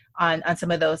over-focused on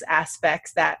some of those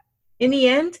aspects that in the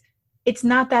end, it's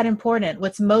not that important.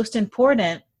 What's most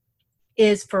important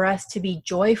is for us to be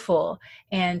joyful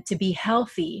and to be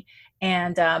healthy.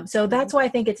 And so that's why I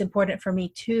think it's important for me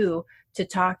too, to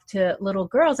talk to little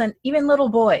girls and even little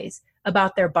boys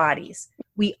about their bodies.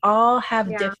 We all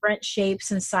have different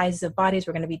shapes and sizes of bodies.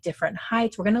 We're going to be different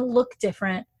heights. We're going to look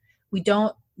different. We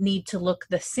don't need to look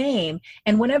the same.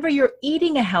 And whenever you're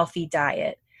eating a healthy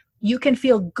diet, you can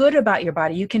feel good about your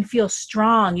body. You can feel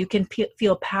strong. You can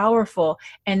feel powerful.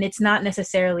 And it's not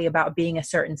necessarily about being a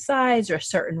certain size or a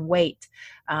certain weight.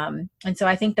 And so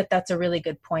I think that that's a really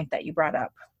good point that you brought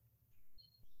up.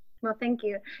 Well, thank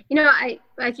you.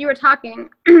 As you were talking,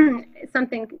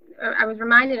 I was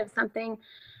reminded of something.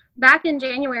 Back in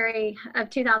January of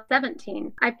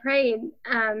 2017, I prayed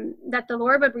that the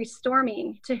Lord would restore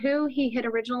me to who He had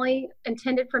originally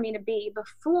intended for me to be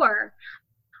before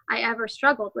I ever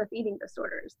struggled with eating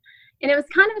disorders. And it was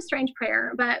kind of a strange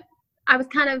prayer, but I was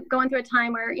kind of going through a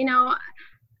time where,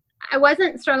 I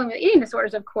wasn't struggling with eating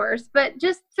disorders, of course, but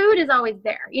just food is always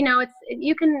there.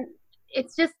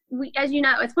 It's just, as you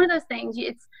know, it's one of those things,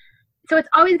 so it's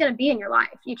always going to be in your life.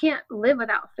 You can't live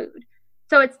without food.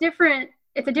 So it's different.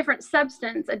 It's a different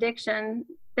substance addiction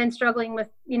than struggling with,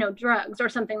 drugs or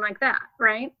something like that.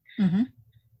 Right. Mm-hmm.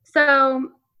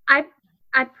 So I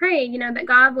prayed, that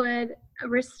God would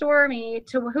restore me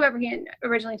to whoever He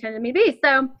originally intended me to be.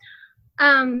 So,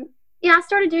 I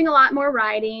started doing a lot more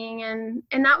writing and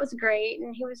that was great.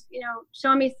 And He was,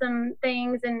 showing me some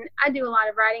things, and I do a lot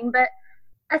of writing, but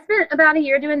I spent about a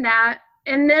year doing that.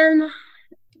 And then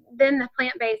the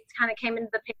plant-based kind of came into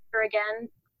the picture again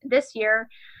this year.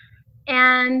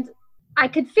 And I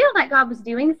could feel that God was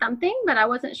doing something, but I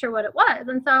wasn't sure what it was.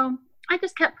 And so I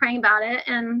just kept praying about it.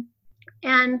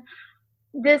 And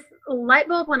this light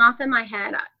bulb went off in my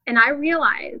head. And I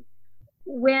realized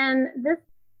when this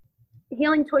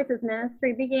Healing Choices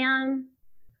ministry began,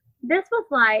 this was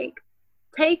like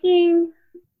taking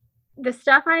the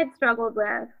stuff I had struggled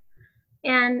with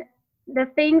and the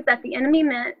things that the enemy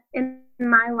meant in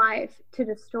my life to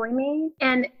destroy me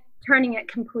and turning it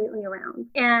completely around.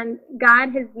 And God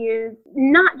has used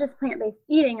not just plant-based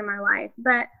eating in my life,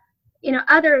 but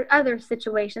other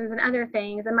situations and other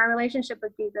things and my relationship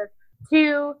with Jesus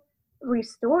to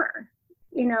restore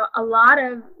a lot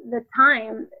of the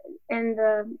time and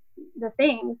the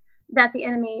things that the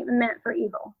enemy meant for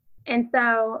evil. And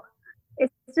so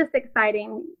it's just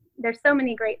exciting. There's so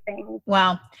many great things.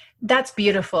 Wow. That's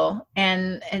beautiful.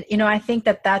 And I think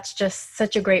that that's just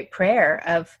such a great prayer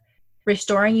of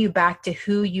restoring you back to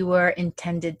who you were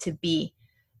intended to be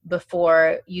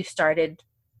before you started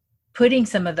putting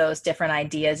some of those different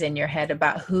ideas in your head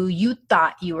about who you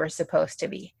thought you were supposed to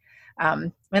be.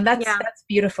 And that's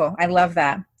beautiful. I love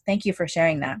that. Thank you for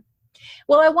sharing that.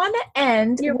 Well, I want to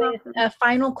end with a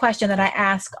final question that I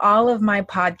ask all of my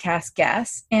podcast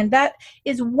guests, and that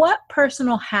is, what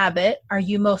personal habit are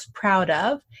you most proud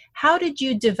of? How did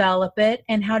you develop it,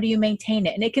 and how do you maintain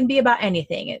it? And it can be about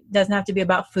anything. It doesn't have to be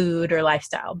about food or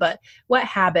lifestyle, but what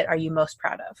habit are you most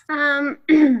proud of?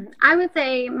 I would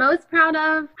say most proud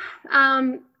of,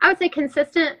 I would say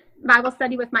consistent Bible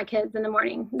study with my kids in the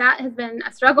morning. That has been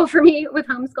a struggle for me with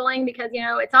homeschooling because,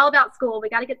 it's all about school. We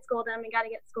got to get school done.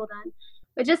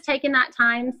 But just taking that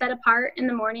time set apart in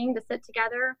the morning to sit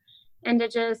together and to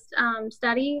just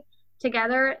study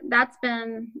together, that's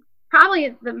been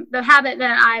probably the habit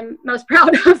that I'm most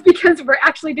proud of because we're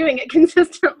actually doing it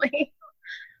consistently.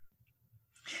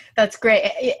 That's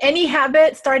great.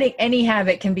 Starting any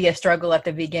habit can be a struggle at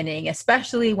the beginning,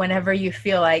 especially whenever you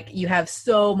feel like you have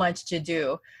so much to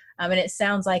do. And it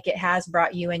sounds like it has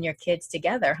brought you and your kids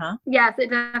together, huh? Yes,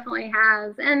 it definitely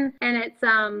has. And it's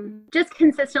just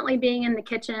consistently being in the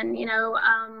kitchen,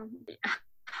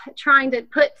 trying to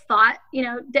put thought,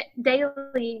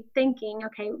 daily thinking,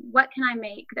 okay, what can I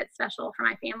make that's special for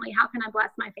my family? How can I bless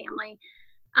my family?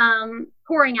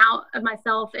 Pouring out of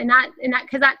myself and that,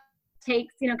 because that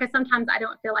takes, because sometimes I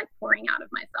don't feel like pouring out of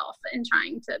myself and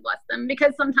trying to bless them,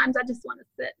 because sometimes I just want to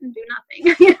sit and do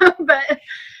nothing, but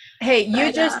hey,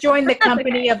 you just joined the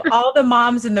company of all the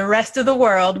moms in the rest of the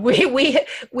world.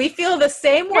 We feel the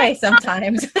same way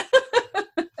sometimes.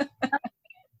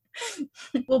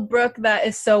 Well, Brooke, that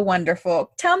is so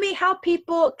wonderful. Tell me how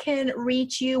people can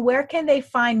reach you. Where can they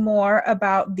find more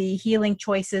about the Healing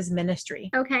Choices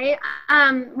Ministry? Okay.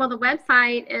 Well, the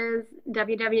website is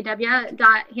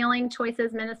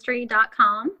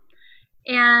www.healingchoicesministry.com.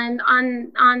 And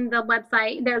on the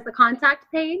website, there's a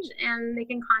contact page, and they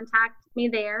can contact me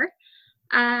there.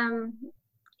 And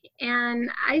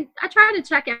I try to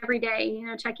check every day,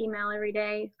 check email every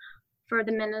day for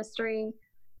the ministry.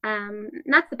 And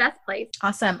that's the best place.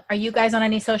 Awesome. Are you guys on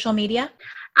any social media?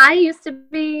 I used to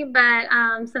be, but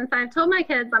since I've told my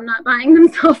kids I'm not buying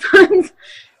them cell phones,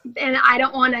 and I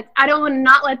don't want to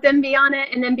not let them be on it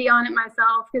and then be on it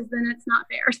myself, because then it's not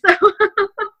fair. So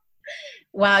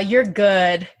wow, you're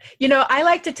good. I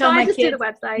like to tell my kids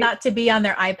not to be on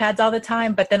their iPads all the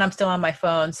time, but then I'm still on my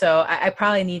phone. So I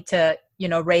probably need to,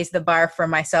 raise the bar for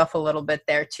myself a little bit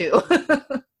there too.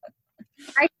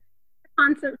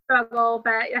 Constant struggle,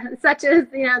 but such as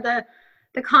the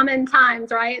common times,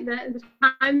 right? The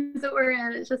times that we're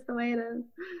in, it's just the way it is.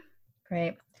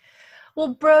 Great.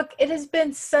 Well, Brooke, it has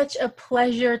been such a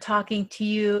pleasure talking to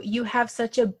you. You have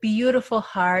such a beautiful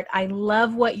heart. I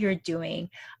love what you're doing.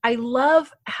 I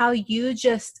love how you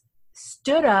just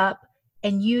stood up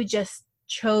and you just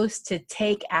chose to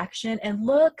take action and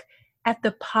look at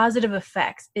the positive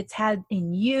effects it's had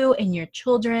in you and your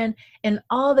children and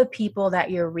all the people that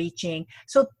you're reaching.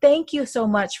 So thank you so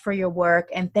much for your work,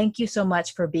 and thank you so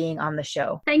much for being on the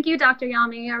show. Thank you, Dr.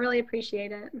 Yami. I really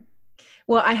appreciate it.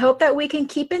 Well, I hope that we can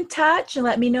keep in touch and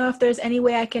let me know if there's any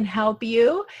way I can help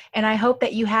you. And I hope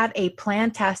that you have a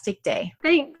plantastic day.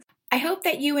 Thanks. I hope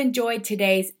that you enjoyed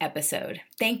today's episode.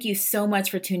 Thank you so much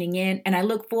for tuning in, and I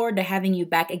look forward to having you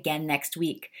back again next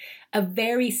week. A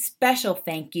very special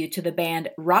thank you to the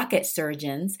band Rocket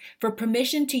Surgeons for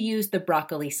permission to use the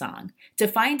Broccoli song. To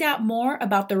find out more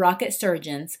about the Rocket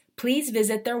Surgeons, please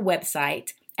visit their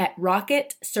website at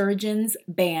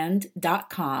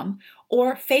rocketsurgeonsband.com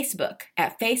or Facebook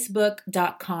at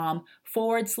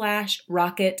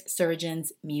facebook.com/Rocket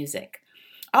Surgeons Music.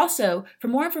 Also, for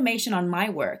more information on my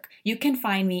work, you can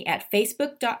find me at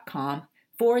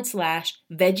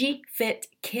facebook.com/Veggie Fit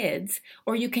Kids,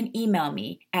 or you can email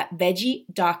me at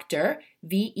VeggieDoctor,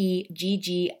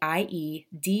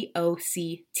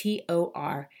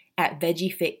 VeggieDoctor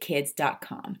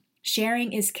 @VeggieFitKids.com.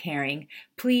 Sharing is caring.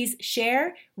 Please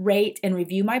share, rate, and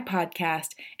review my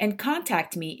podcast, and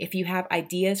contact me if you have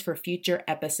ideas for future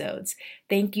episodes.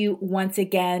 Thank you once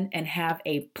again, and have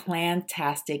a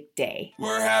plantastic day.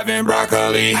 We're having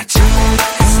broccoli.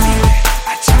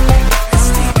 We're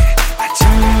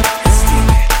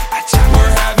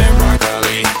having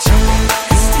broccoli.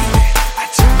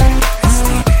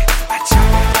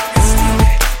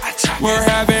 We're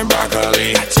having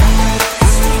broccoli.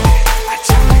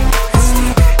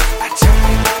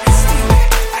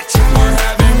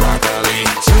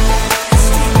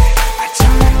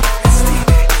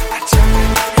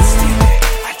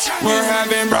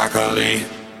 Broccoli.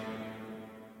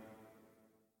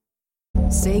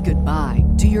 Say goodbye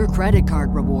to your credit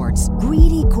card rewards.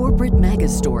 Greedy corporate mega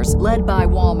stores, led by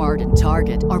Walmart and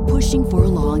Target, are pushing for a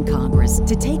law in Congress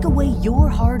to take away your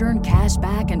hard-earned cash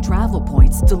back and travel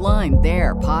points to line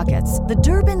their pockets. The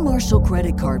Durbin-Marshall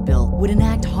credit card bill would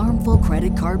enact harmful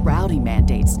credit card routing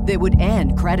mandates that would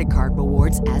end credit card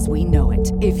rewards as we know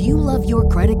it. If you love your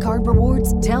credit card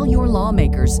rewards, tell your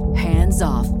lawmakers, hands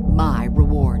off my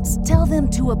rewards. Tell them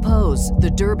to oppose the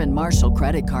Durbin-Marshall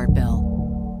credit card bill.